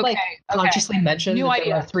hasn't consciously mentioned that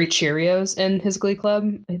there are 3 Cheerios in his Glee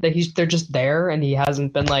Club. That they're just there, and he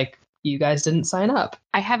hasn't been like, you guys didn't sign up.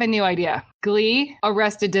 I have a new idea. Glee,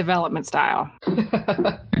 Arrested Development style.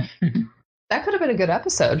 That could have been a good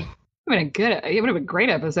episode. It would have been a great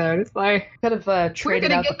episode. It's like could have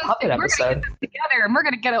traded out the puppet episode. We're gonna get this together, and we're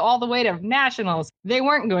gonna get it all the way to nationals. They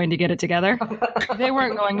weren't going to get it together. They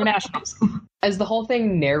weren't going to nationals. Is the whole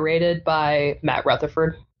thing narrated by Matt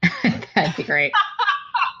Rutherford? That'd be great.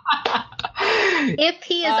 If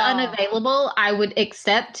he is unavailable, I would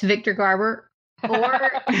accept Victor Garber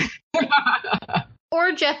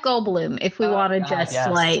or Jeff Goldblum if we want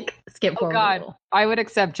to like skip forward. A little. I would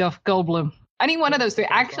accept Jeff Goldblum. Any one of those 3.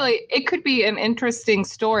 Actually, it could be an interesting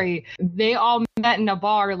story. They all met in a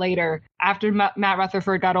bar later after Matt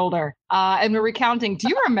Rutherford got older. And we're recounting, do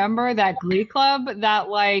you remember that Glee Club that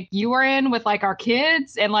like you were in with like our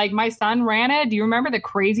kids and like my son ran it? Do you remember the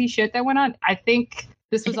crazy shit that went on? I think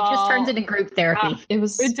this was all... It just turns into group therapy.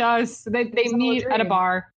 It does. They meet at a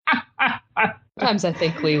bar. Sometimes I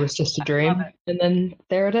think Glee was just a dream. And then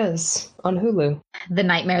there it is on Hulu. The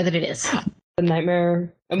nightmare that it is. The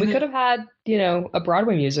nightmare. And we could have had, a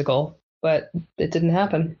Broadway musical, but it didn't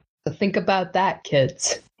happen. So think about that,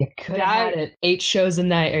 kids. You could have had it 8 shows a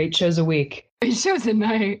night, or 8 shows a week. 8 shows a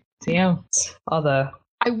night. Damn.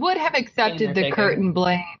 I would have accepted the Curtin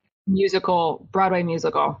Blaine musical, Broadway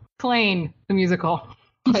musical. Plain the musical.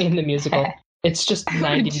 Plain the musical. It's just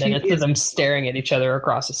 90 minutes of them staring at each other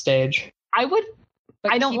across a stage. I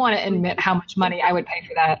don't want to admit how much money I would pay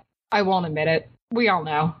for that. I won't admit it. We all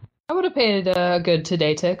know. I would have paid a good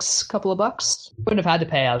Today Ticks, couple of bucks. Wouldn't have had to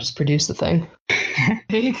pay. I'll just produce the thing.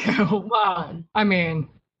 There you go. Wow. I mean,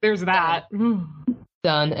 there's that.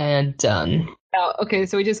 Done and done. Okay,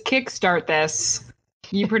 so we just kickstart this.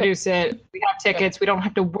 You produce it. We have tickets. We don't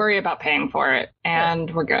have to worry about paying for it.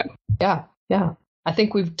 And we're good. Yeah. I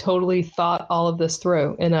think we've totally thought all of this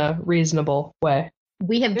through in a reasonable way.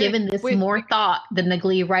 We have given this more thought than the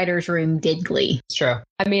Glee writers' room did Glee. It's true.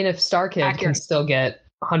 I mean, if StarKid can still get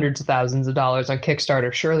hundreds of thousands of dollars on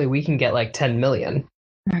Kickstarter, surely we can get like 10 million.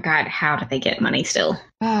 Oh my God, how do they get money still?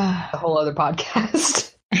 A whole other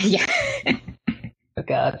podcast. Yeah. Oh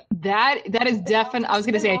God. That is definitely, I was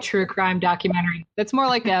going to say a true crime documentary. That's more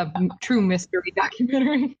like a true mystery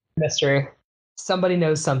documentary. Mystery. Somebody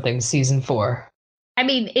Knows Something, season 4. I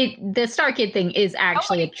mean, the Star Kid thing is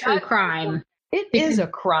actually a true crime. It is a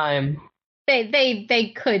crime.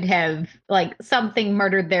 They could have, like, something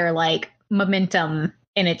murdered their, like, momentum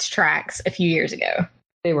in its tracks a few years ago.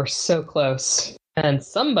 They were so close. And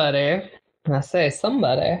somebody, and I say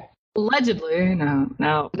somebody. Allegedly,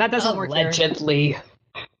 no, that doesn't work here. Allegedly.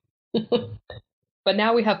 But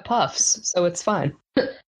now we have Puffs, so it's fine.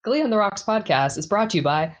 Glee on the Rocks podcast is brought to you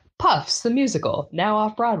by Puffs, the musical, now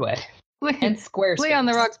off Broadway. And Squarespace. Glee on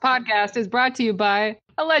the Rocks podcast is brought to you by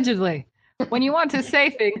Allegedly. When you want to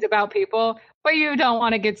say things about people, but you don't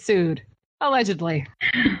want to get sued. Allegedly.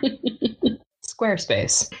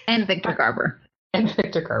 Squarespace. And Victor Garber.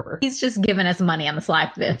 He's just giving us money on the sly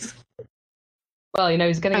for this. Well, you know,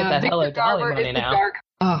 he's going to get that Victor Hello Dolly Garber money now.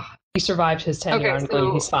 He survived his tenure on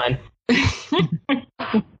Glee. He's fine.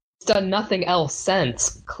 He's done nothing else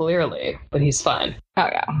since, clearly, but he's fine. Oh,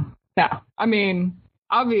 yeah. Yeah. I mean,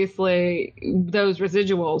 obviously, those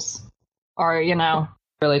residuals are, you know,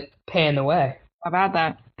 really paying the way. How about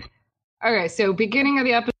that? Okay, so beginning of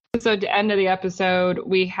the episode to end of the episode,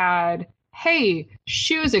 we had, hey,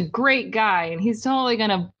 Shu's a great guy, and he's totally going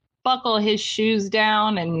to buckle his shoes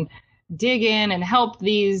down and dig in and help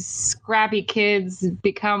these scrappy kids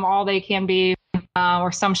become all they can be,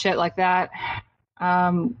 or some shit like that.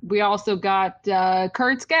 We also got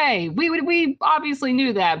Kurt's gay. We obviously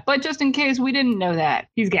knew that, but just in case we didn't know that,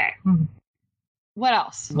 he's gay. What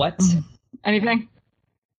else? What? Anything?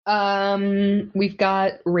 We've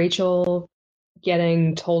got Rachel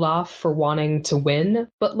getting told off for wanting to win,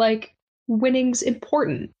 but like, winning's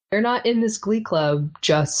important. They're not in this Glee club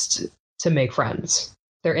just to make friends.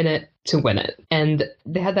 They're in it to win it. And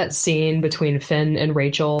they had that scene between Finn and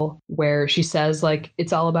Rachel where she says, like,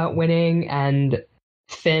 it's all about winning, and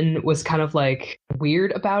Finn was kind of like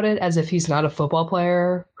weird about it, as if he's not a football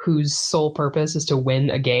player whose sole purpose is to win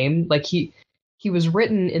a game. Like, he was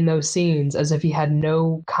written in those scenes as if he had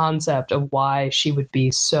no concept of why she would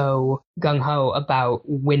be so gung-ho about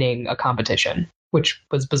winning a competition, which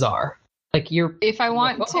was bizarre. Like, if I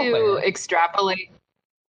want to extrapolate,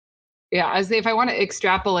 if I want to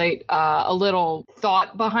extrapolate a little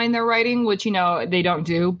thought behind their writing, which, you know, they don't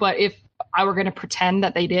do, but if I were going to pretend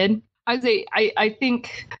that they did, I'd say I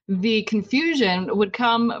think the confusion would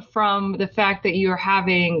come from the fact that you're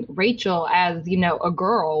having Rachel as, you know, a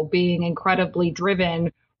girl being incredibly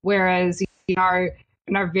driven, whereas in our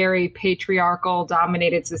very patriarchal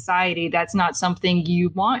dominated society, that's not something you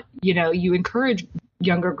want. You know, you encourage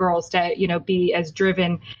younger girls to, you know, be as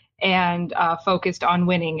driven and focused on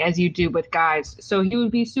winning as you do with guys. So he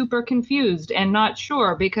would be super confused and not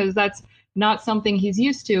sure, because that's not something he's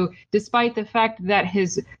used to, despite the fact that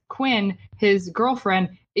his Quinn, his girlfriend,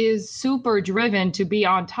 is super driven to be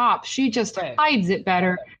on top. She just hides it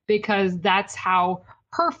better because that's how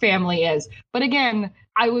her family is. But again,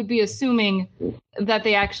 I would be assuming that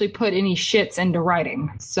they actually put any shits into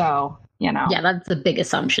writing. So, you know. Yeah, that's a big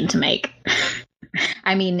assumption to make.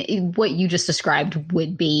 I mean, what you just described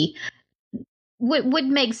would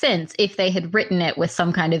make sense if they had written it with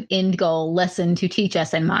some kind of end goal lesson to teach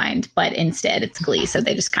us in mind, but instead it's Glee, so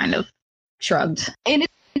they just kind of shrugged. And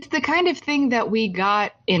it's the kind of thing that we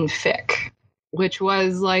got in fic, which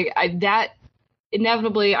was like that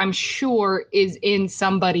inevitably, I'm sure, is in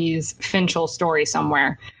somebody's Finchel story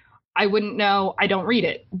somewhere. I wouldn't know. I don't read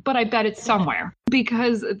it, but I bet it's somewhere,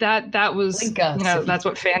 because that was, you know, that's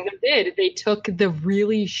what fandom did. They took the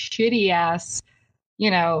really shitty ass, you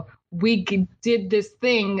know, we did this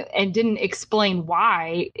thing and didn't explain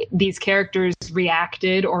why these characters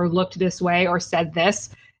reacted or looked this way or said this.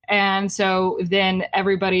 And so then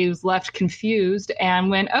everybody was left confused and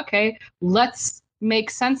went, okay, let's make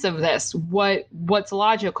sense of this. What's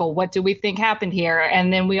logical? What do we think happened here?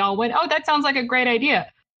 And then we all went, oh, that sounds like a great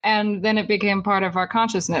idea. And then it became part of our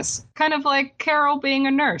consciousness. Kind of like Carol being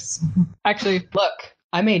a nurse. Actually, look,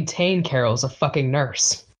 I maintain Carol's a fucking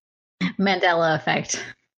nurse. Mandela effect.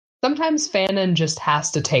 Sometimes fanon just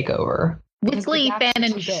has to take over. With Glee,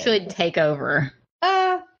 fanon should take over.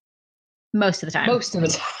 Most of the time. Most of the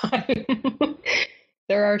time.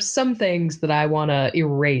 There are some things that I want to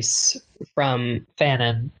erase from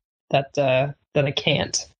fanon that I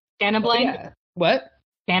can't. Cannablaine? Yeah. What?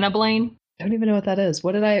 Cannablaine? I don't even know what that is.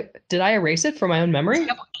 What did I erase it from my own memory?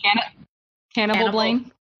 Cannibal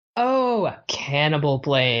Blaine? Oh, Cannibal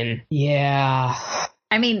Blaine. Yeah.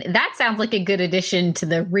 I mean, that sounds like a good addition to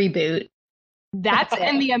the reboot. That's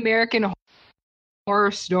in the American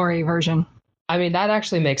Horror Story version. I mean, that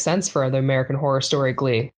actually makes sense for the American Horror Story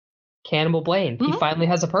Glee. Cannibal Blaine. Mm-hmm. He finally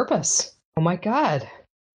has a purpose. Oh my God.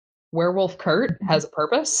 Werewolf Kurt has a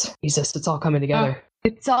purpose? Jesus, it's all coming together.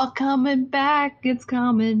 It's all coming back. It's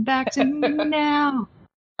coming back to me now.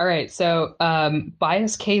 All right, so buy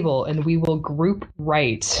us cable and we will group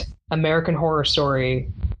write American Horror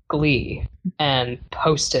Story Glee and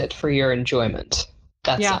post it for your enjoyment.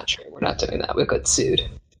 That's not true. We're not doing that. We'll get sued.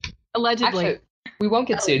 Allegedly. Actually, we won't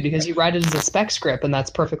get sued because you write it as a spec script and that's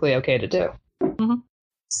perfectly okay to do. Mm-hmm.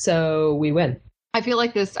 So we win. I feel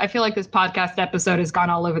like this podcast episode has gone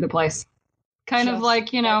all over the place. Kind of like,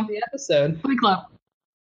 the episode. Glee Club.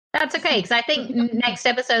 That's okay, because I think next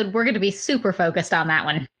episode we're going to be super focused on that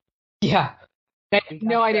one. Yeah. I have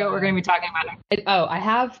no idea what we're going to be talking about. I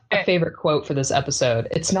have a favorite quote for this episode.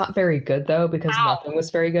 It's not very good, though, because nothing was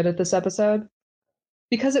very good at this episode.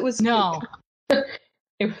 Because it was... No.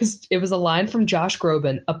 It was a line from Josh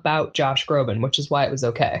Groban about Josh Groban, which is why it was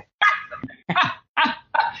okay.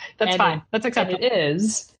 That's fine. That's acceptable. It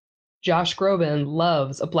is, Josh Groban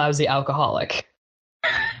loves a blousy alcoholic.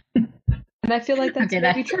 And I feel like that's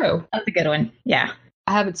maybe true. That's a good one. Yeah.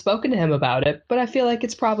 I haven't spoken to him about it, but I feel like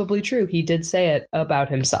it's probably true. He did say it about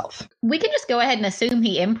himself. We can just go ahead and assume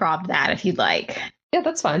he improv'd that if you'd like. Yeah,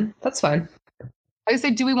 that's fine. That's fine. I would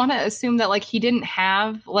say, do we want to assume that like he didn't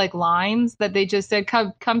have like lines that they just said,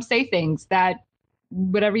 come say things that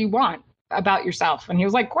whatever you want about yourself? And he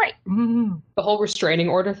was like, great. Mm-hmm. The whole restraining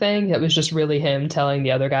order thing, it was just really him telling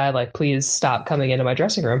the other guy, like, please stop coming into my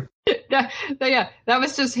dressing room. Yeah, that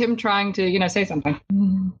was just him trying to, say something.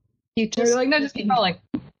 He just like, no, just keep calling.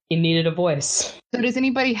 He needed a voice. So does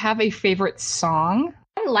anybody have a favorite song?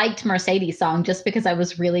 I liked Mercedes' song just because I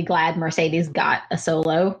was really glad Mercedes got a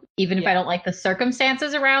solo, even if I don't like the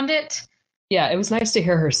circumstances around it. Yeah, it was nice to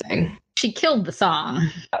hear her sing. She killed the song.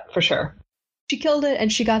 For sure. She killed it,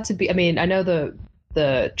 and she got to be, I mean, I know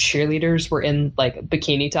the cheerleaders were in like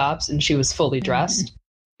bikini tops and she was fully dressed,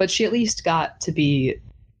 but she at least got to be,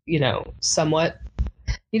 somewhat,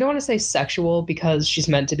 you don't want to say sexual because she's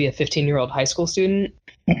meant to be a 15-year-old high school student,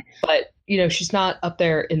 but she's not up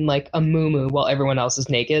there in like a muumuu while everyone else is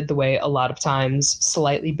naked, the way a lot of times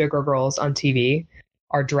slightly bigger girls on TV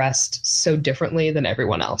are dressed so differently than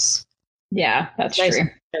everyone else. Yeah, that's true.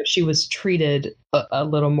 She was treated a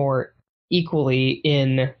little more equally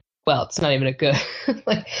in, well, it's not even a good,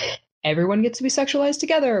 like, everyone gets to be sexualized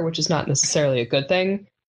together, which is not necessarily a good thing,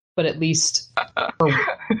 but at least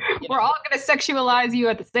we're all going to sexualize you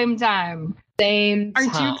at the same time. Aren't you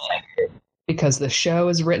excited? Because the show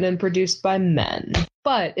is written and produced by men.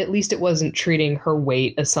 But at least it wasn't treating her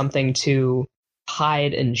weight as something to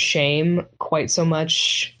hide and shame quite so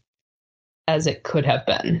much as it could have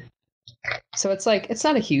been. So it's like, it's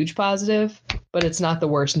not a huge positive, but it's not the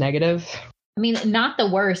worst negative. I mean, not the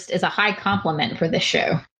worst is a high compliment for this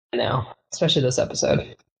show. I know, especially this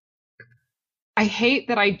episode. I hate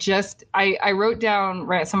that I wrote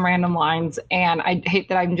down some random lines, and I hate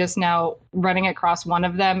that I'm just now running across one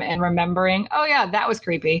of them and remembering, oh yeah, that was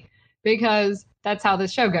creepy, because that's how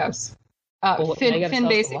this show goes. Finn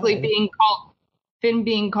basically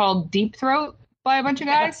being called Deep Throat by a bunch of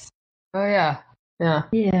guys. Oh yeah.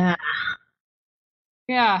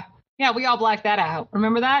 Yeah, we all blacked that out.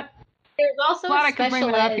 Remember that? There's also I could bring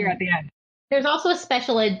that up here at the end. There's also a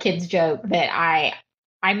special ed kids joke that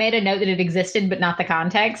I made a note that it existed, but not the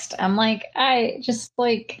context. I'm like,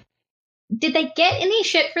 did they get any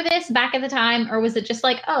shit for this back at the time? Or was it just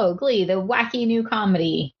like, oh, Glee, the wacky new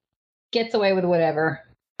comedy gets away with whatever?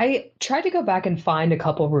 I tried to go back and find a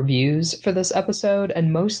couple reviews for this episode,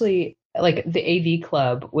 and mostly like the AV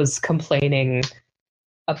Club was complaining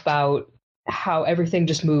about how everything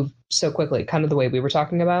just moved so quickly, kind of the way we were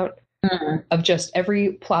talking about, of just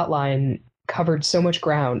every plot line covered so much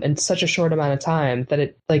ground in such a short amount of time that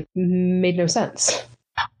it like made no sense.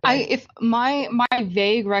 If my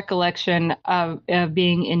vague recollection of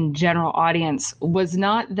being in general audience was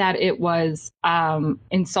not that it was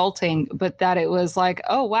insulting, but that it was like,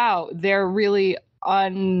 oh wow, they're really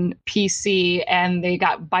on PC and they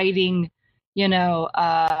got biting,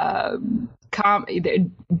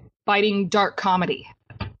 biting dark comedy.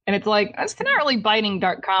 And it's like, it's not really biting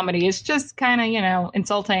dark comedy. It's just kind of,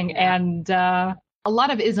 insulting and a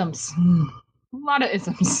lot of isms.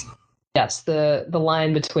 Yes, the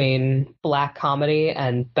line between black comedy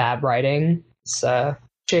and bad writing. It's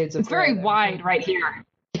shades of. It's very wide right here.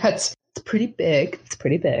 Yeah, it's pretty big. It's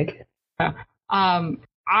pretty big.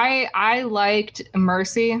 I liked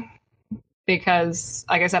Mercy because,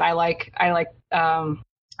 like I said, I like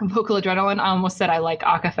Vocal Adrenaline. I almost said I like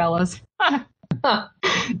acapellas.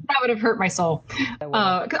 That would have hurt my soul.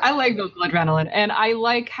 I like Vocal Adrenaline, and I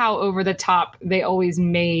like how over the top they always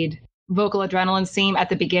made Vocal Adrenaline seem at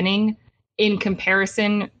the beginning in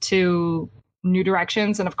comparison to New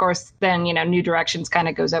Directions. And of course, then, New Directions kind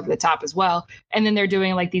of goes over the top as well. And then they're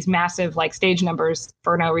doing like these massive like stage numbers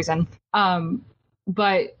for no reason.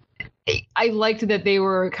 But I liked that they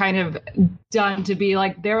were kind of done to be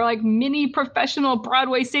like, they're like mini professional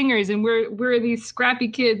Broadway singers. And we're these scrappy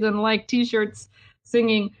kids in like t-shirts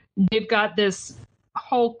singing. They've got this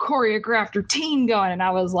whole choreographed routine going. And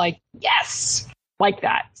I was like, yes, like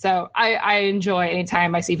that. So I enjoy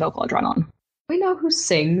anytime I see Vocal Adrenaline. We know who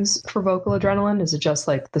sings for Vocal Adrenaline. Is it just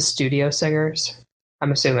like the studio singers?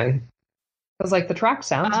 I'm assuming. Because like the track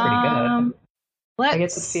sounds pretty good.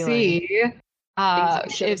 Let's see.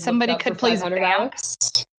 If somebody could please vamp.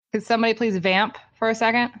 Could somebody please vamp for a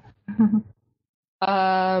second?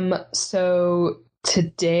 So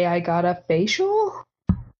today I got a facial.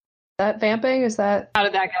 That vamping? Is that? How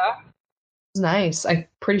did that go? It's nice. I'm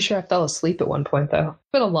pretty sure I fell asleep at one point though.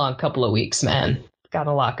 It's been a long couple of weeks, man. Got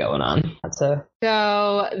a lot going on. So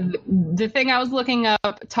the thing I was looking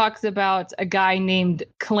up talks about a guy named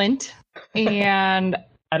Clint, and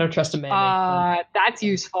I don't trust a man. That's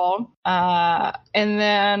useful. And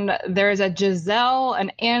then there's a Giselle,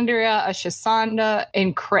 an Andrea, a Shasanda,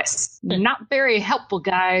 and Chris. Not very helpful,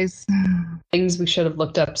 guys. Things we should have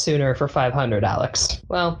looked up sooner for 500, Alex.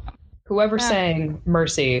 Well, whoever sang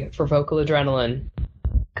Mercy for Vocal Adrenaline,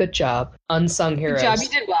 good job. Unsung heroes. Good job, you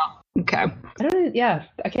did well. Okay.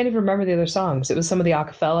 I can't even remember the other songs. It was some of the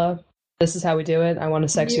acapella. This Is How We Do It. I Want to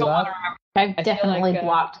Sex You Up. I've definitely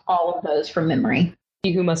blocked all of those from memory.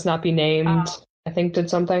 He Who Must Not Be Named, I think, did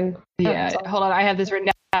something. Yeah, hold on. I have this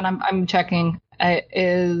written down. I'm checking. It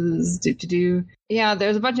is Yeah,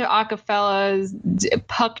 there's a bunch of acapellas.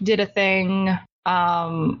 Puck did a thing.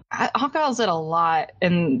 Acapellas did a lot,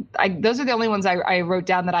 and those are the only ones I wrote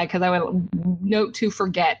down because I went note to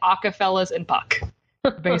forget acapellas and Puck.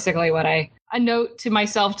 Basically, what I note to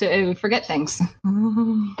myself to forget things.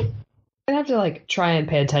 I have to like try and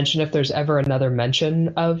pay attention if there's ever another mention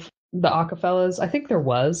of the acapellas. I think there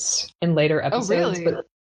was in later episodes, but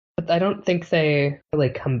I don't think they really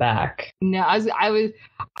come back. No,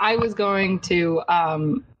 I was going to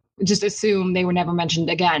just assume they were never mentioned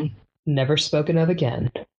again. Never spoken of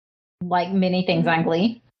again. Like many things on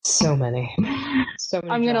Glee. So many.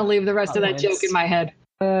 I'm gonna leave the rest of that joke in my head.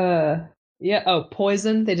 Yeah. Oh,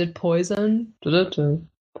 Poison. They did Poison.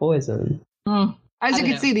 Poison. As you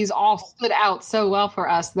can see, these all stood out so well for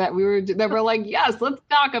us that we were like, yes, let's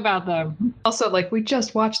talk about them. Also, like, we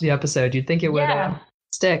just watched the episode. You'd think it would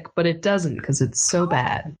stick, but it doesn't because it's so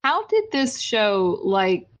bad. How did this show,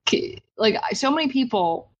 like so many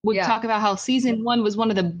people would talk about how season 1 was one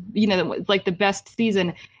of the, like the best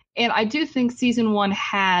season. And I do think season 1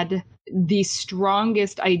 had the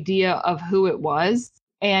strongest idea of who it was.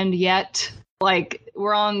 And yet, like,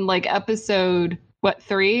 we're on like episode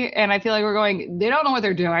 3, and I feel like we're going, they don't know what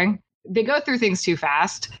they're doing. They go through things too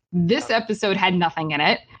fast. This episode had nothing in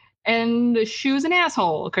it, and Shu's an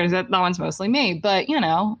asshole because that one's mostly me, but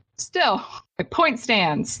still, my point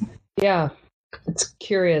stands. Yeah, it's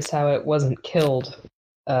curious how it wasn't killed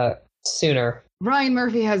sooner. Ryan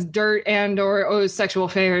Murphy has dirt and or owes sexual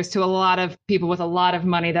favors to a lot of people with a lot of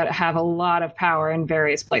money that have a lot of power in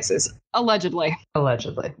various places. Allegedly. Well,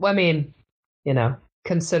 I mean,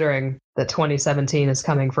 considering that 2017 is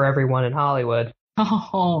coming for everyone in Hollywood.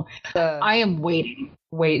 Oh, I am waiting.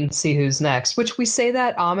 Wait and see who's next, which we say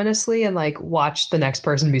that ominously and like watch the next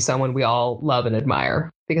person be someone we all love and admire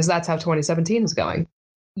because that's how 2017 is going.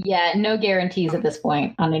 Yeah, no guarantees at this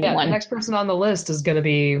point on anyone. Yeah, the next person on the list is going to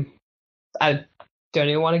be, I don't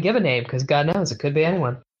even want to give a name because God knows it could be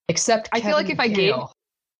anyone except I feel like if I gave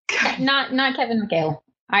not Kevin McHale.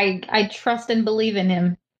 I trust and believe in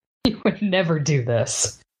him. He would never do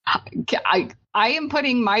this. I am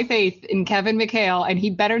putting my faith in Kevin McHale, and he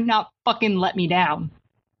better not fucking let me down.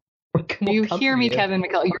 You hear me, Kevin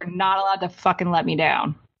McHale? You're not allowed to fucking let me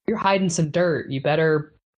down. You're hiding some dirt. You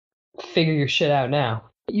better figure your shit out now.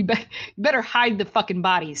 You better hide the fucking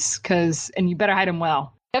bodies, and you better hide them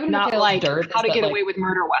well. Kevin not McHale's like dirt How to Get Away with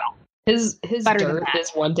Murder well. His dirt is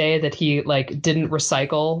one day that he like didn't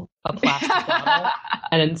recycle a plastic bottle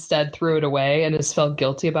and instead threw it away and has felt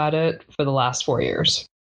guilty about it for the last 4 years.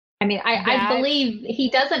 I mean, I believe he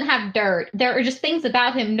doesn't have dirt. There are just things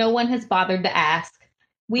about him no one has bothered to ask.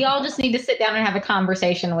 We all just need to sit down and have a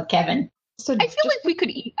conversation with Kevin. So I feel like we could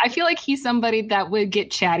eat. I feel like he's somebody that would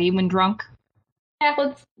get chatty when drunk.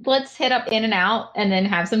 Yeah, let's hit up In-N-Out and then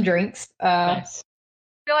have some drinks. Nice.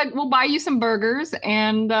 I feel like we'll buy you some burgers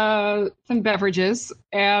and some beverages,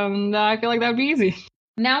 and I feel like that would be easy.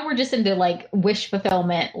 Now we're just into like wish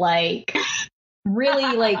fulfillment, like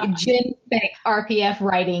really like Jen Beck RPF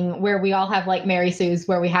writing where we all have like Mary Sue's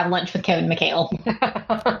where we have lunch with Kevin McHale.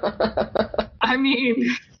 I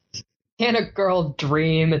mean, can a girl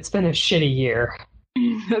dream? It's been a shitty year.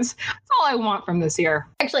 That's all I want from this year.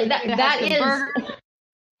 Actually, that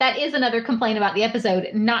is another complaint about the episode.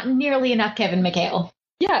 Not nearly enough Kevin McHale.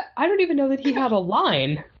 Yeah, I don't even know that he had a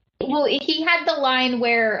line. Well, he had the line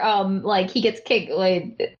where, like, he gets kicked.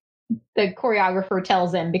 Like, the choreographer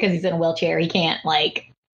tells him because he's in a wheelchair, he can't, like,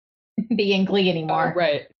 be in Glee anymore. Oh,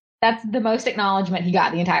 right. That's the most acknowledgement he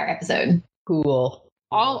got the entire episode. Cool.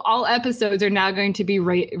 All episodes are now going to be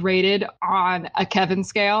rated on a Kevin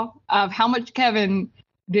scale of how much Kevin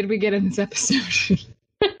did we get in this episode.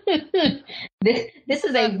 This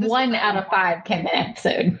is a 1 out of 5 Kevin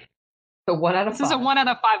episode. So 1 out of 5. This is a 1 out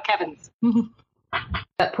of 5 Kevins.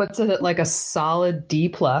 That puts it at like a solid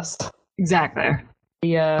D+. Exactly.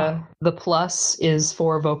 The plus is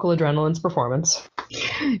for Vocal Adrenaline's performance.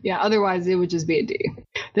 Yeah, otherwise it would just be a D.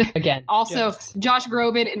 Again. Also, Josh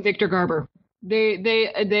Groban and Victor Garber.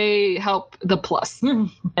 They help the plus.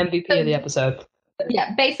 MVP of the episode.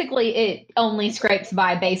 Yeah, basically it only scrapes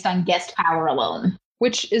by based on guest power alone.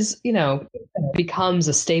 Which is, becomes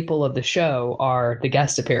a staple of the show are the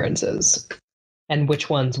guest appearances. And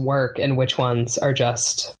which ones work and which ones are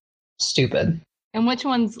just stupid. And which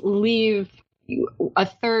ones leave a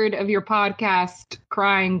third of your podcast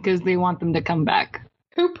crying because they want them to come back.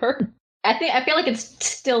 Cooper. I feel like it's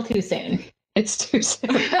still too soon. It's too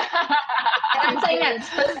soon. I'm saying that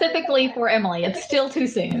specifically for Emily. It's still too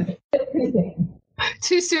soon.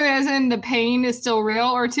 Too soon as in the pain is still real,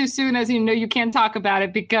 or too soon as you can't talk about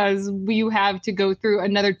it because you have to go through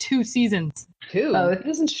another 2 seasons? 2? It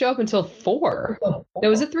doesn't show up until 4. No,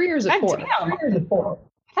 was it 3 or is it 4? I thought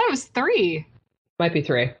it was 3. Might be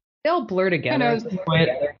 3. They all blur together.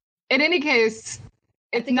 In any case,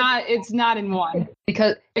 it's not in 1.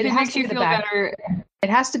 Because it makes you feel better. It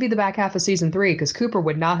has to be the back half of season 3 because Cooper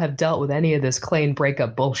would not have dealt with any of this Klaine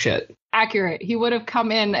breakup bullshit. Accurate. He would have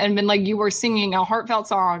come in and been like, you were singing a heartfelt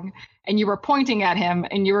song and you were pointing at him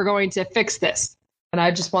and you were going to fix this. And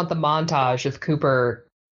I just want the montage of Cooper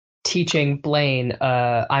teaching Blaine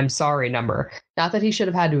I'm sorry number. Not that he should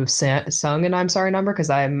have had to have sung an I'm sorry number because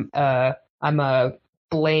I'm a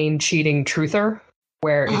Blaine cheating truther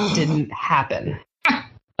where it didn't happen.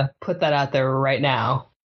 Put that out there right now.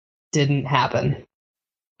 Didn't happen.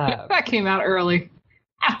 That came out early.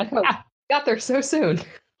 Got there so soon.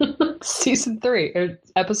 Season 3 or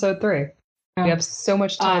episode 3. We have so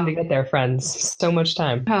much time to get there, friends. So much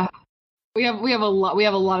time. We have a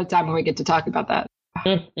lot of time when we get to talk about that.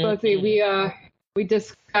 Let's see. We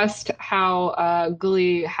discussed how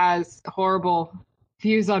Glee has horrible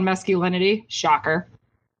views on masculinity. Shocker.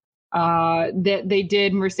 That they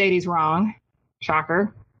did Mercedes wrong.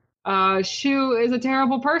 Shocker. Shu is a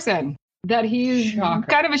terrible person. That he's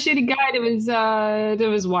kind of a shitty guy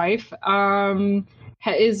to his wife.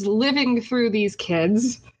 Is living through these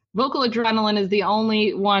kids. Vocal Adrenaline is the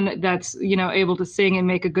only one that's able to sing and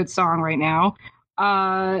make a good song right now.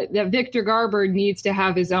 That Victor Garber needs to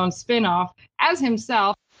have his own spin-off as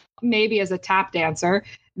himself, maybe as a tap dancer.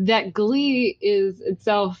 That Glee is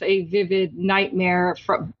itself a vivid nightmare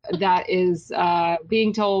that is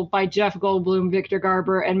being told by Jeff Goldblum, Victor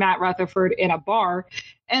Garber, and Matt Rutherford in a bar.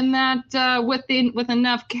 And that with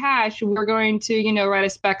enough cash, we're going to, write a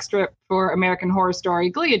spec strip for American Horror Story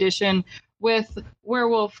Glee Edition with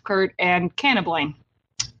Werewolf Kurt and Canna Blaine.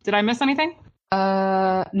 Did I miss anything?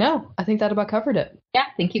 No, I think that about covered it. Yeah,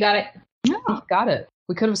 I think you got it. Yeah, got it.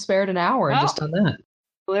 We could have spared an hour and just done that.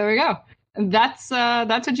 Well, there we go. That's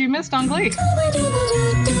what you missed on Glee.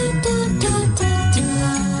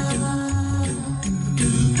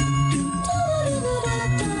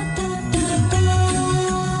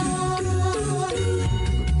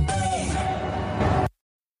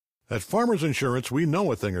 At Farmers Insurance, we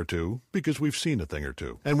know a thing or two because we've seen a thing or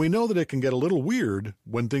two. And we know that it can get a little weird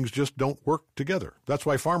when things just don't work together. That's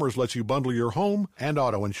why Farmers lets you bundle your home and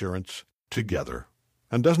auto insurance together.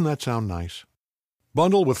 And doesn't that sound nice?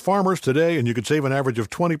 Bundle with Farmers today and you could save an average of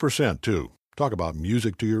 20%, too. Talk about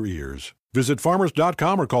music to your ears. Visit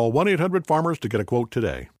farmers.com or call 1-800-FARMERS to get a quote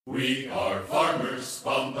today. We are farmers.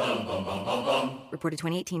 Bum, bum, bum, bum, bum, bum. Reported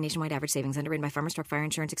 2018 nationwide average savings underwritten by Farmers Truck Fire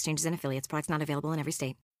Insurance Exchanges and Affiliates. Products not available in every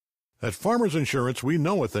state. At Farmers Insurance, we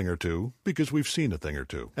know a thing or two because we've seen a thing or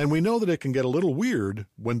two. And we know that it can get a little weird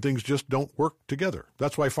when things just don't work together.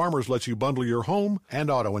 That's why Farmers lets you bundle your home and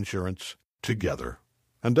auto insurance together.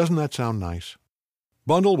 And doesn't that sound nice?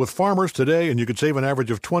 Bundle with Farmers today and you could save an average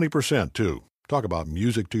of 20%, too. Talk about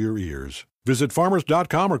music to your ears. Visit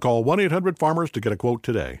farmers.com or call 1-800-FARMERS to get a quote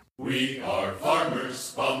today. We are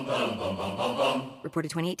farmers. Bum, bum, bum, bum, bum, bum. Reported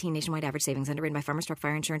 2018 nationwide average savings underwritten by Farmers Truck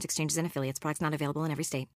Fire Insurance Exchanges and Affiliates. Products not available in every state.